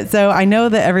all of it. So I know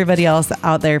that everybody else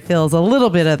out there feels a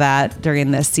little bit of that during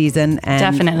this season. And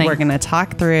Definitely. We're going to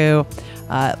talk through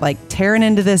tearing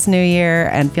into this new year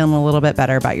and feeling a little bit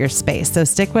better about your space. So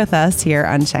stick with us here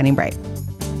on Shining Bright.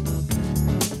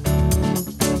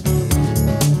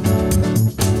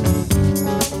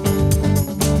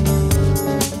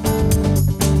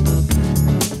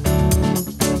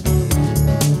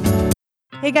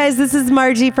 Hey guys, this is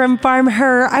Margie from Farm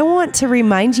Her. I want to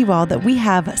remind you all that we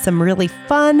have some really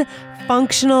fun,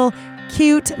 functional,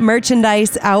 cute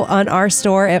merchandise out on our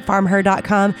store at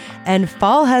farmher.com, and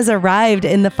fall has arrived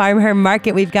in the Farm Her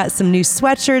market. We've got some new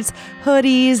sweatshirts,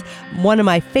 hoodies, one of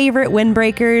my favorite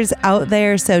windbreakers out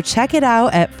there, so check it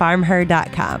out at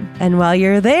farmher.com. And while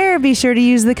you're there, be sure to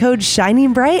use the code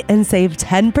Shining Bright and save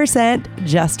 10%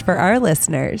 just for our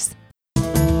listeners.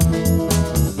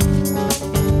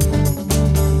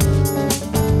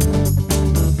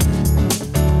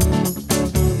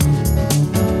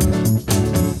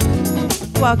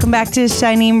 Welcome back to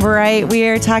Shining Bright. We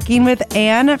are talking with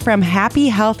Anne from Happy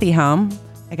Healthy Home.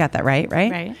 I got that right?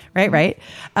 Right.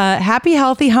 Happy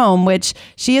Healthy Home, which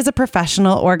she is a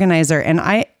professional organizer. And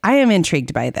I am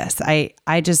intrigued by this.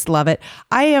 I just love it.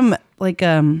 I am like,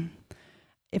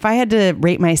 if I had to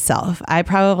rate myself, I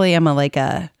probably am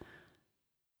a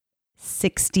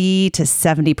 60 to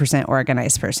 70%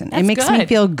 organized person. That's it makes me good.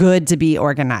 feel good to be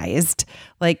organized.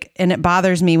 And it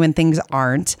bothers me when things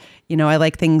aren't. I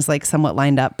like things like somewhat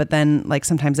lined up, but then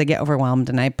sometimes I get overwhelmed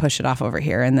and I push it off over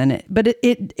here, and then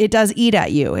it does eat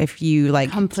at you if you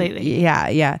completely.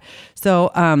 Yeah.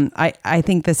 So I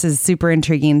think this is super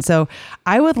intriguing. So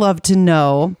I would love to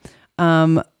know,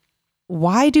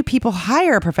 why do people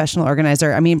hire a professional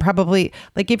organizer? I mean, probably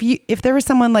if there was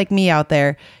someone like me out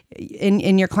there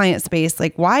in your client space,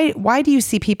 why do you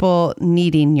see people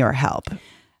needing your help?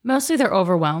 Mostly they're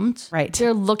overwhelmed. Right.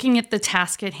 They're looking at the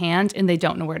task at hand and they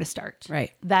don't know where to start.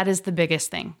 Right. That is the biggest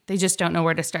thing. They just don't know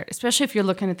where to start, especially if you're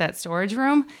looking at that storage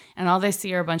room and all they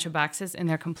see are a bunch of boxes and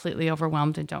they're completely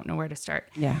overwhelmed and don't know where to start.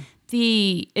 Yeah.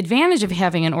 The advantage of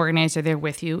having an organizer there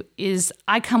with you is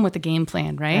I come with a game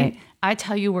plan, right? I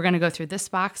tell you we're going to go through this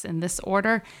box in this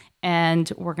order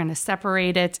and we're going to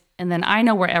separate it. And then I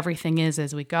know where everything is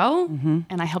as we go.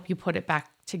 And I help you put it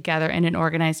back together in an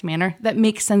organized manner that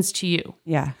makes sense to you.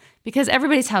 Yeah. Because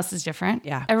everybody's house is different.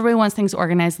 Yeah. Everybody wants things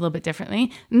organized a little bit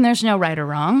differently. And there's no right or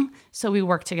wrong. So we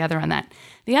work together on that.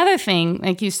 The other thing,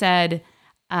 like you said,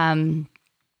 the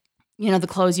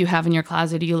clothes you have in your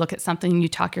closet, you look at something and you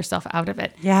talk yourself out of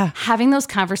it. Yeah. Having those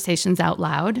conversations out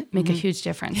loud make a huge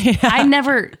difference. I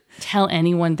never tell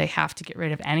anyone they have to get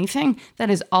rid of anything. That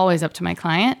is always up to my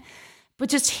client. But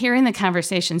just hearing the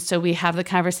conversation. So we have the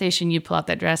conversation, you pull out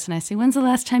that dress and I say, when's the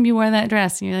last time you wore that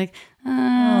dress? And you're like,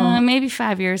 maybe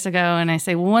 5 years ago. And I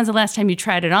say, well, when's the last time you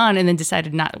tried it on and then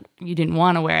decided you didn't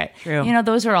want to wear it? True.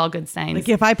 Those are all good signs.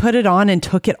 If I put it on and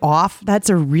took it off, that's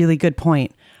a really good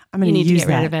point. I'm going to use that. You need to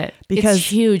get rid of it. Because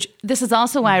it's huge. This is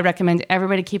also why I recommend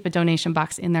everybody keep a donation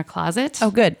box in their closet. Oh,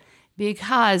 good.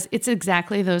 because it's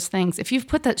exactly those things. If you've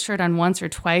put that shirt on once or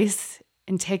twice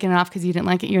and taken it off because you didn't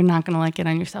like it, you're not going to like it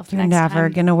on yourself the You're next never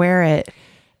time. going to wear it.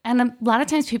 And a lot of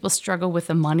times people struggle with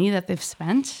the money that they've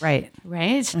spent. Right.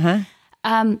 Right?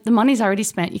 The money's already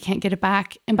spent. You can't get it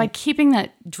back. And by keeping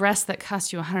that dress that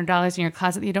cost you $100 in your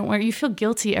closet that you don't wear, you feel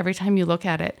guilty every time you look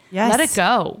at it. Yes. Let it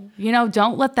go.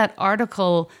 Don't let that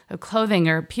article of clothing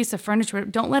or piece of furniture,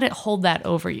 don't let it hold that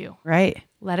over you. Right.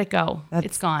 Let it go.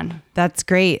 It's gone. That's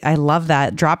great. I love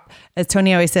that. Drop, as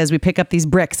Tony always says, we pick up these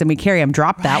bricks and we carry them.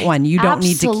 Drop that one. You don't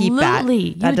need to keep that.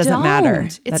 Absolutely. That doesn't matter.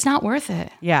 It's not worth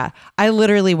it. Yeah. I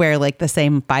literally wear like the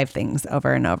same 5 things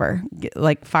over and over.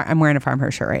 Like I'm wearing a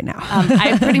Farmhouse shirt right now.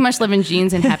 I pretty much live in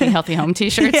jeans and Happy Healthy Home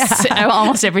t-shirts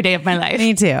almost every day of my life.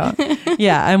 Me too.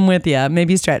 Yeah, I'm with you.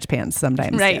 Maybe stretch pants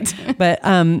sometimes. Right. Too. But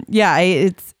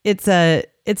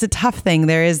it's a tough thing.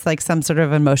 There is like some sort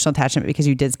of emotional attachment because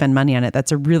you did spend money on it.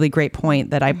 That's a really great point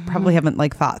that I probably haven't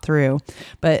like thought through.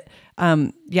 But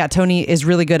Tony is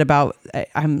really good about,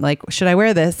 I'm like, should I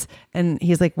wear this? And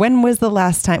he's like, when was the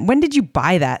last time? When did you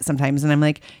buy that sometimes? And I'm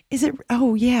like,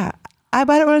 oh yeah, I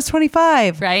bought it when I was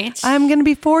 25. Right. I'm going to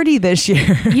be 40 this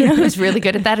year. You know who's really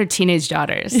good at that are teenage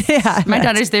daughters. Yeah. My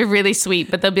daughters, they're really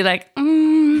sweet, but they'll be like,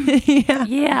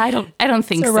 yeah, I don't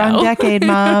think It's so. the wrong decade,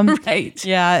 Mom. Right.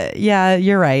 Yeah,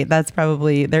 you're right. That's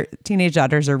probably, their teenage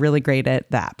daughters are really great at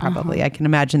that. Probably. I can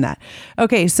imagine that.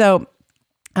 Okay. So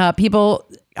people,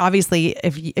 obviously,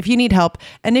 if you need help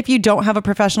and if you don't have a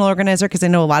professional organizer, because I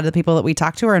know a lot of the people that we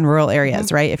talk to are in rural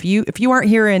areas, right? If you aren't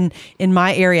here in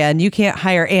my area and you can't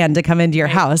hire Ann to come into your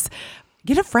house,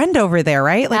 get a friend over there,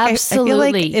 right? Like Absolutely.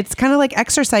 I feel like it's kind of like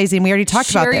exercising. We already talked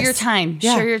about this. Share your time.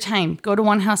 Yeah. Share your time. Go to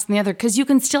one house and the other because you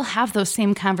can still have those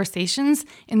same conversations.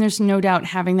 And there's no doubt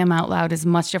having them out loud is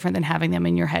much different than having them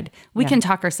in your head. We can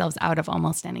talk ourselves out of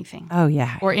almost anything. Oh,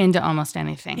 yeah. Or into almost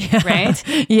anything,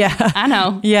 right? Yeah. I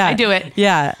know. Yeah. I do it.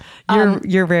 Yeah.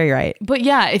 You're very right. But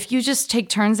yeah, if you just take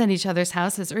turns at each other's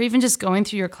houses or even just going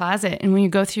through your closet, and when you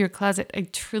go through your closet, I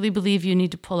truly believe you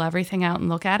need to pull everything out and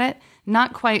look at it.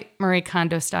 Not quite Marie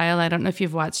Kondo style. I don't know if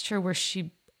you've watched her where she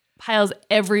piles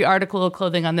every article of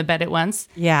clothing on the bed at once.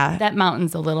 Yeah. That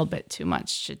mountain's a little bit too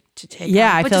much to take Yeah,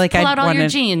 on. I But feel just like pull I'd out all your wanna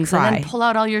jeans cry. and then pull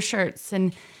out all your shirts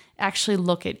and actually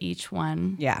look at each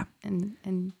one. Yeah.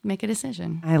 And make a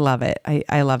decision. I love it.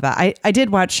 I love that. I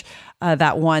did watch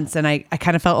that once and I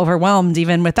kind of felt overwhelmed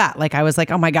even with that. Like I was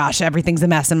like, oh my gosh, everything's a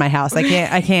mess in my house.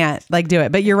 I can't like do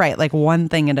it. But you're right. Like one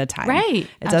thing at a time. Right.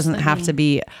 It doesn't have to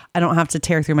be, I don't have to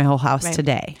tear through my whole house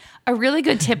today. A really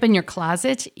good tip in your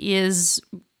closet is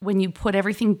when you put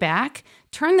everything back,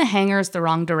 turn the hangers the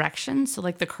wrong direction. So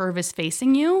like the curve is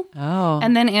facing you. Oh.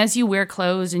 And then as you wear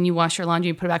clothes and you wash your laundry,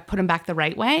 you put them back the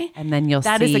right way. And then you'll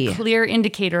That see. is a clear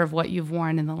indicator of what you've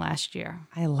worn in the last year.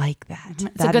 I like that.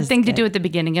 It's a good thing to do at the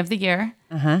beginning of the year.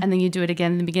 And then you do it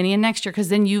again in the beginning of next year because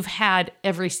then you've had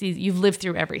every season, you've lived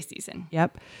through every season.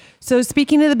 Yep. So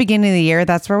speaking of the beginning of the year,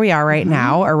 that's where we are right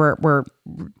now, or we're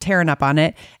tearing up on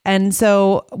it. And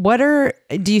so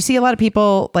do you see a lot of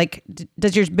people like,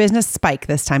 does your business spike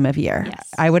this time of year? Yes.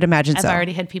 I would imagine I've so.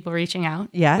 already had people reaching out.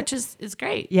 Yeah. Which is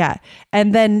great. Yeah.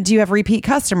 And then do you have repeat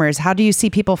customers? How do you see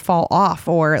people fall off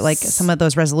or like some of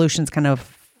those resolutions kind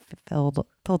of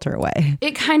filter away?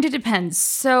 It kind of depends.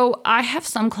 So I have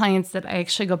some clients that I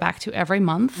actually go back to every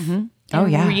month. Oh,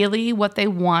 And yeah. really what they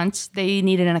want, they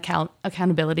needed an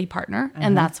accountability partner.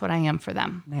 And that's what I am for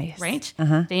them. Nice. Right?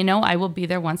 They know I will be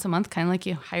there once a month, kind of like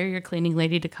you hire your cleaning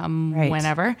lady to come Right.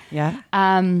 whenever. Yeah.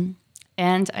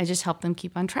 And I just help them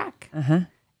keep on track.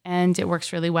 And it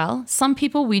works really well. Some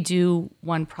people, we do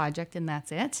one project and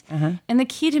that's it. And the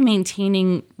key to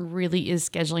maintaining really is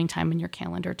scheduling time in your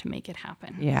calendar to make it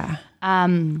happen. Yeah.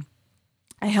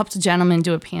 I helped a gentleman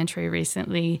do a pantry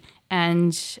recently,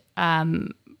 and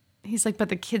he's like, but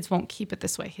the kids won't keep it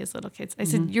this way, his little kids. I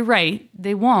said, you're right,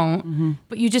 they won't.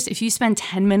 But if you spend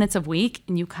 10 minutes a week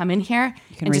and you come in here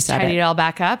and just reset tidy it. it all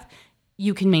back up,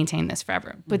 you can maintain this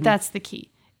forever. But that's the key.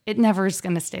 It never is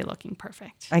going to stay looking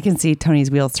perfect. I can see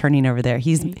Tony's wheels turning over there.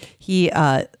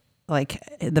 Like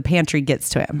the pantry gets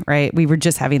to him, right? We were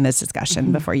just having this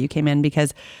discussion before you came in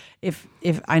because if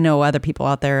I know other people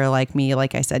out there like me,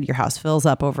 like I said, your house fills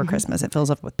up over Christmas. It fills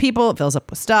up with people, it fills up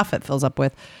with stuff, it fills up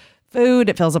with food,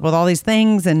 it fills up with all these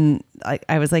things. And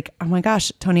I was like, oh my gosh,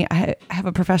 Tony, I have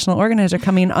a professional organizer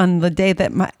coming on the day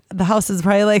that the house is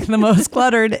probably like the most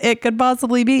cluttered it could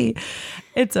possibly be.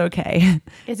 It's okay.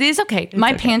 It is okay.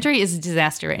 My pantry is a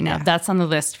disaster right now. That's on the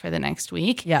list for the next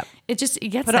week. Yep. It gets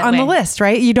Put it on the list,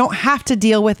 right? You don't have to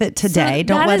deal with it today. So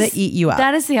Don't let it eat you up.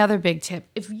 That is the other big tip.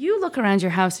 If you look around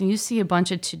your house and you see a bunch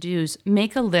of to-dos,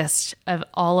 make a list of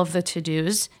all of the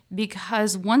to-dos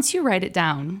because once you write it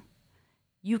down,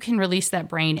 you can release that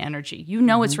brain energy. You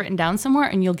know it's written down somewhere,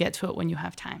 and you'll get to it when you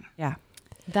have time. Yeah.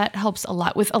 That helps a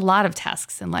lot with a lot of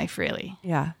tasks in life, really.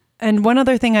 Yeah. And one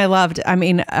other thing I loved, I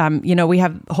mean, we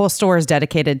have whole stores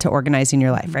dedicated to organizing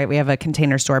your life, right? We have a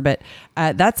Container Store, but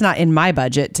that's not in my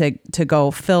budget to go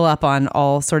fill up on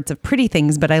all sorts of pretty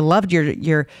things. But I loved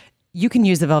you can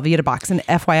use the Velveeta box. And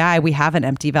FYI, we have an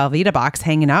empty Velveeta box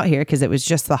hanging out here because it was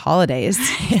just the holidays.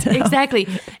 Exactly.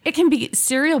 It can be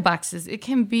cereal boxes. It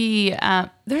can be,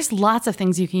 there's lots of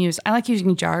things you can use. I like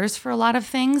using jars for a lot of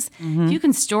things. You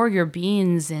can store your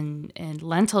beans and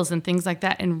lentils and things like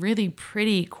that in really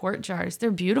pretty quart jars.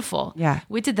 They're beautiful. Yeah.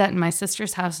 We did that in my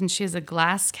sister's house, and she has a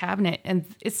glass cabinet, and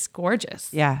it's gorgeous.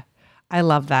 Yeah. I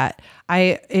love that.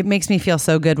 It makes me feel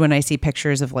so good when I see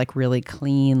pictures of like really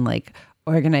clean, like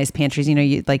organized pantries.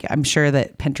 I'm sure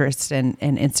that Pinterest and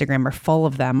Instagram are full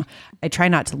of them. I try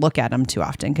not to look at them too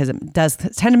often because it does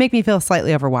tend to make me feel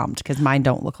slightly overwhelmed because mine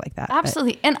don't look like that.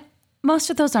 Absolutely. And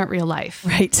most of those aren't real life.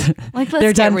 Right. Like,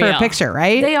 they're done for a picture,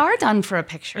 right? They are done for a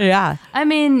picture. Yeah. I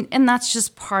mean, and that's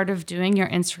just part of doing your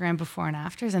Instagram before and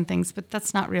afters and things, but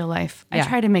that's not real life. Yeah. I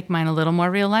try to make mine a little more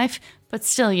real life, but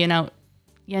still, you end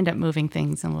up moving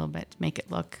things in a little bit to make it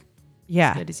look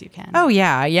as good as you can. Oh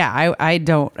yeah. Yeah.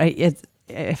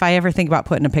 If I ever think about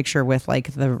putting a picture with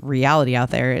like the reality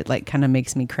out there, it like kind of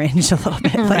makes me cringe a little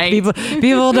bit. Like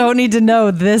people don't need to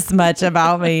know this much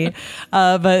about me.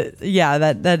 But yeah,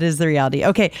 that is the reality.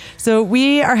 Okay. So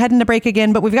we are heading to break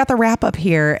again, but we've got the wrap up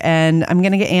here, and I'm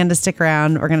going to get Ann to stick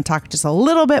around. We're going to talk just a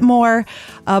little bit more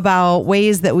about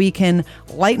ways that we can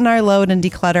lighten our load and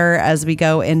declutter as we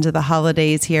go into the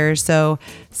holidays here. So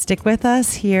stick with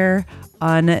us here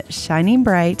on Shining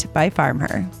Bright by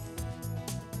Farmher.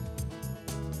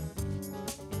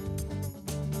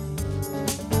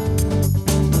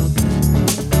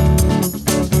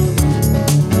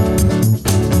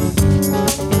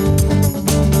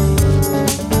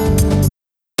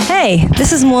 Hey,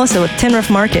 this is Melissa with Tin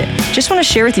Roof Market. Just want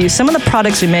to share with you some of the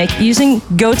products we make using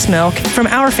goat's milk from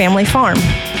our family farm.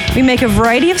 We make a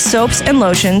variety of soaps and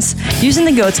lotions using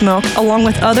the goat's milk along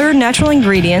with other natural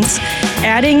ingredients,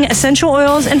 adding essential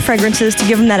oils and fragrances to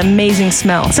give them that amazing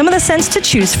smell. Some of the scents to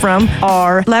choose from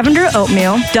are lavender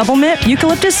oatmeal, double mint,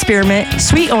 eucalyptus spearmint,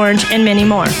 sweet orange, and many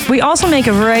more. We also make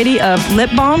a variety of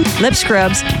lip balm, lip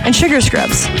scrubs, and sugar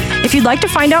scrubs. If you'd like to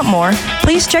find out more,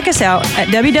 please check us out at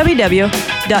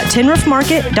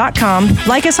www.tinroofmarket.com,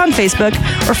 like us on Facebook,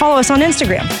 or follow us on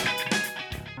Instagram.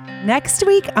 Next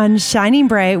week on Shining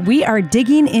Bright, we are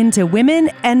digging into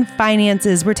women and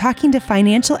finances. We're talking to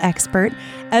financial expert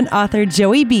and author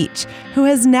Joey Beach, who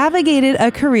has navigated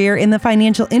a career in the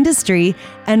financial industry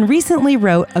and recently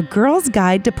wrote A Girl's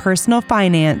Guide to Personal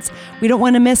Finance. We don't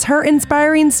want to miss her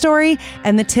inspiring story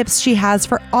and the tips she has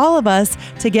for all of us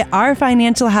to get our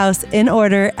financial house in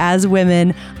order as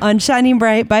women on Shining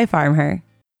Bright by Farmher.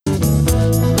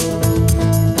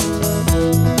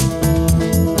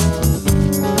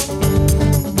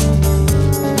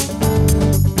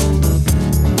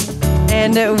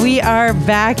 And we are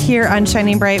back here on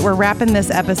Shining Bright. We're wrapping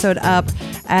this episode up.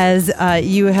 As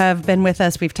you have been with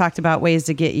us, we've talked about ways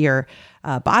to get your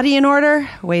body in order,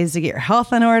 ways to get your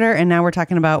health in order, and now we're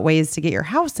talking about ways to get your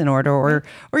house in order, or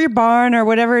your barn, or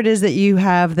whatever it is that you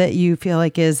have that you feel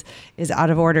like is out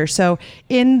of order. So,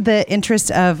 in the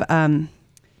interest of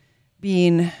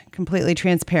being completely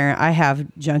transparent, I have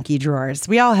junky drawers.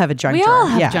 We all have a junk drawer. We all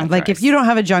have junk like drawers. if you don't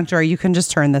have a junk drawer, you can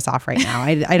just turn this off right now.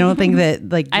 I don't think that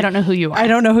like I don't know who you are. I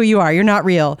don't know who you are. You're not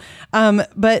real.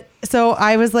 But so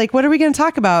I was like, what are we going to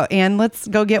talk about? And let's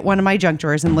go get one of my junk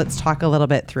drawers and let's talk a little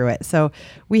bit through it. So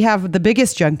we have the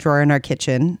biggest junk drawer in our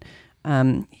kitchen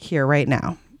here right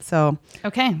now. So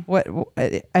Okay.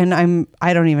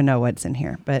 I don't even know what's in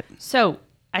here, but So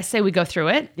I say we go through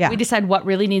it. Yeah. We decide what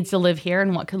really needs to live here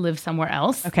and what could live somewhere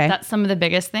else. Okay. That's some of the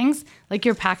biggest things. Like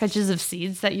your packages of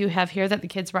seeds that you have here that the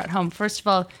kids brought home. First of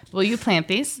all, will you plant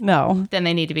these? no. Then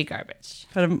they need to be garbage.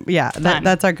 But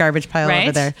that's our garbage pile over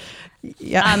Right? there.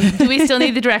 Yeah. Do we still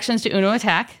need the directions to Uno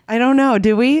Attack? I don't know.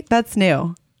 Do we? That's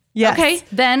new. Yes. Okay.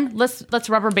 Then let's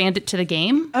rubber band it to the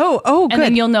game. Oh, good. And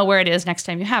then you'll know where it is next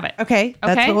time you have it. Okay,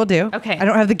 that's Okay? what we'll do. Okay. I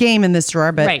don't have the game in this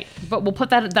drawer, but Right. But we'll put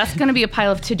that's going to be a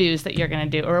pile of to-dos that you're going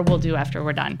to do, or we'll do after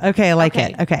we're done. Okay, I like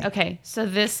it. Okay. Okay. So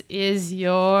this is you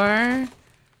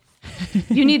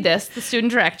need this, the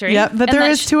student directory. Yep, but And there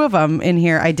then is two of them in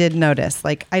here. I did notice.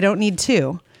 Like, I don't need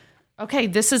two. Okay,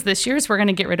 this is this year's. We're going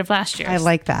to get rid of last year's. I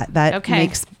like that. That Okay.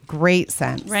 makes great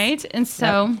sense. Right? And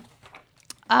so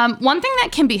One thing that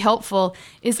can be helpful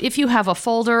is if you have a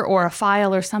folder or a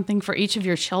file or something for each of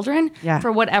your children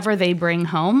for whatever they bring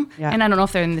home. Yeah. And I don't know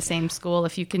if they're in the same school,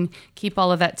 if you can keep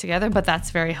all of that together, but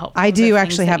that's very helpful. I do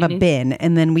actually have a bin,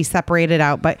 and then we separate it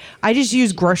out, but I just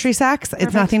use grocery sacks. Perfect.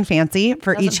 It's nothing fancy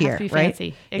for each year, right?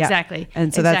 Fancy. Exactly. Yeah.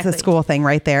 And so that's a school thing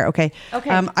right there. Okay.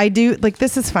 I do, like,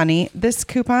 this is funny. This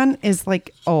coupon is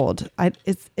like old.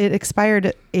 It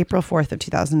expired April 4th of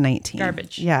 2019.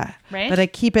 Garbage. Yeah. Right. But I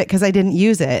keep it because I didn't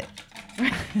use it.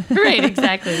 Right,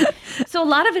 exactly. So a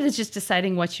lot of it is just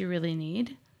deciding what you really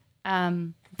need.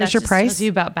 Fisher Price? Tells you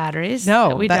about batteries. No,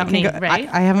 that we don't need, right?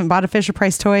 I haven't bought a Fisher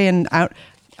Price toy in I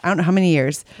don't know how many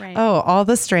years. Right. Oh, all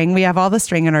the string. We have all the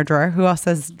string in our drawer. Who else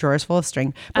has drawers full of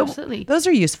string? But absolutely. Those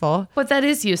are useful. But that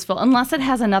is useful, unless it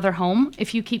has another home.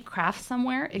 If you keep crafts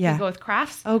somewhere, it can go with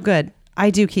crafts. Oh, good. I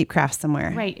do keep crafts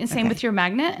somewhere. Right. And same with your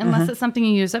magnet. Unless it's something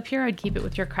you use up here, I'd keep it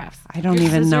with your crafts. I don't your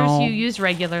even scissors know. You use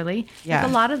regularly. Yeah.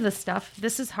 Like a lot of the stuff,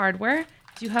 this is hardware.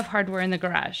 Do you have hardware in the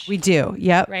garage? We do.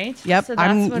 Yep. Right? Yep. So that's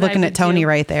I'm what looking I at Tony would do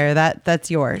right there. That's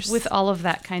yours. with all of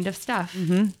that kind of stuff.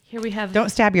 Mm-hmm. Here we have.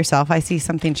 Don't stab yourself. I see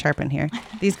something sharp in here.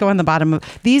 These go on the bottom of.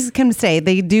 These can stay.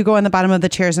 They do go on the bottom of the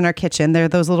chairs in our kitchen. They're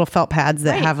those little felt pads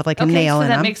that have like a nail in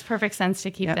them. So that makes perfect sense to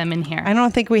keep them in here. I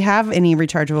don't think we have any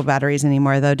rechargeable batteries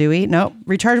anymore, though, do we? Nope.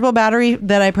 Rechargeable battery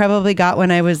that I probably got when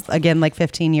I was, again, like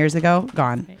 15 years ago,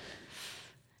 gone. Right.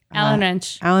 Allen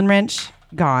wrench. Allen wrench,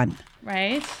 gone.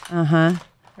 Right. Uh-huh.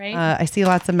 Right. I see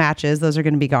lots of matches. Those are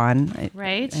going to be gone.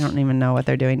 Right. I don't even know what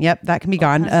they're doing. Yep, that can be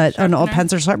gone. An old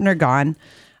pencil sharpener, gone.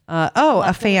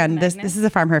 A fan. This is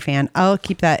a Farmher fan. I'll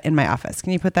keep that in my office.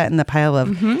 Can you put that in the pile of...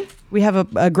 Mm-hmm. We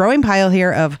have a growing pile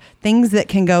here of things that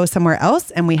can go somewhere else,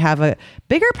 and we have a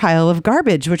bigger pile of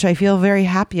garbage, which I feel very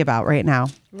happy about right now.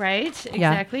 Right,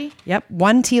 exactly. Yeah. Yep,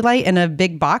 one tea light in a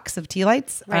big box of tea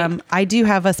lights. Right. I do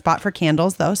have a spot for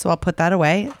candles, though, so I'll put that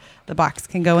away. The box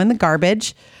can go in the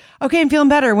garbage. Okay, I'm feeling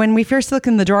better. When we first looked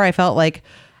in the drawer, I felt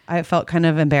kind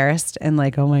of embarrassed and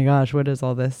like, oh my gosh, what is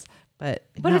all this? But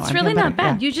no, it's really not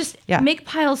bad. Yeah. You just make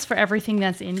piles for everything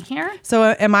that's in here.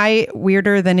 So am I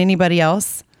weirder than anybody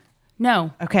else?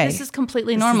 No. Okay. This is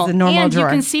completely normal. This is a normal and drawer.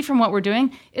 You can see from what we're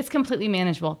doing, it's completely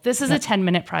manageable. This is a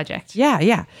 10-minute project.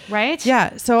 Yeah. Right?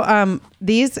 Yeah. So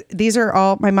these are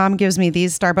all, my mom gives me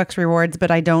these Starbucks rewards, but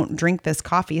I don't drink this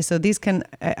coffee. So these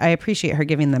I appreciate her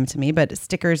giving them to me, but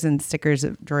stickers,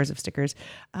 drawers of stickers.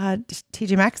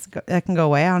 TJ Maxx, that can go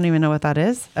away. I don't even know what that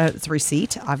is. It's a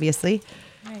receipt, obviously.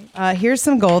 Right. Here's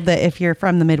some gold that if you're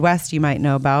from the Midwest, you might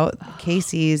know about.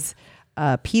 Casey's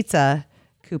pizza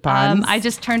coupons. I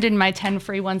just turned in my 10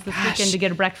 free ones this weekend to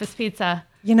get a breakfast pizza.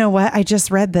 You know what? I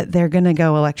just read that they're going to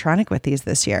go electronic with these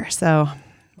this year. So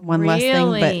one less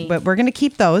thing, but we're going to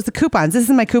keep those. The coupons. This is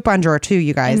my coupon drawer too,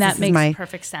 you guys. And that makes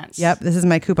perfect sense. Yep. This is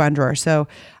my coupon drawer. So,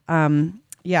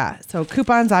 so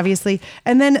coupons, obviously.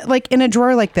 And then like in a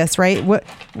drawer like this, right?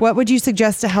 What would you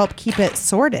suggest to help keep it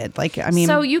sorted? Like, I mean.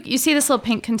 So you see this little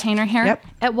pink container here? Yep.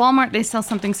 At Walmart, they sell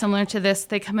something similar to this.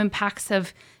 They come in packs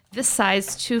of this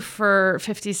size, 2 for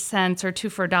 50 cents or 2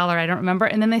 for $1, I don't remember.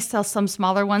 And then they sell some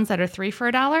smaller ones that are 3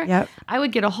 for $1. Yep. I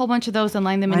would get a whole bunch of those and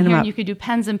line them in here. And you could do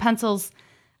pens and pencils.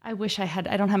 I wish I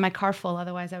don't have my car full.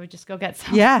 Otherwise, I would just go get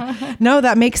some. Yeah. No,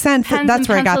 that makes sense. That's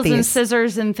where I got these. And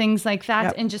scissors and things like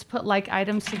that, and just put like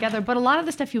items together. But a lot of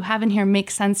the stuff you have in here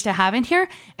makes sense to have in here.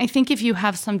 I think if you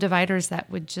have some dividers, that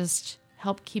would just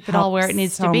help keep it all where it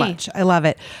needs to be. Much. I love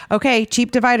it. Okay,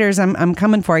 cheap dividers. I'm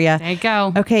coming for you. There you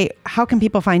go. Okay, how can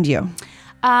people find you?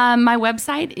 My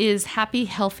website is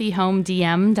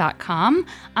happyhealthyhomedm.com.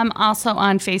 I'm also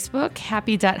on Facebook,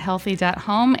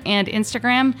 happy.healthy.home, and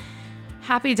Instagram,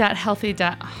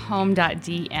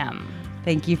 happy.healthy.home.dm.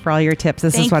 Thank you for all your tips.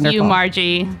 This is wonderful. Thank you,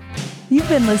 Margie. You've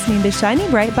been listening to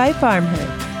Shining Bright by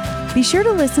Farmher. Be sure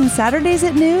to listen Saturdays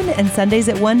at noon and Sundays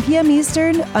at 1 p.m.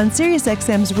 Eastern on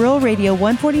SiriusXM's Rural Radio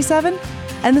 147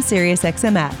 and the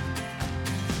SiriusXM app.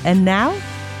 And now,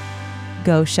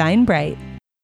 go shine bright.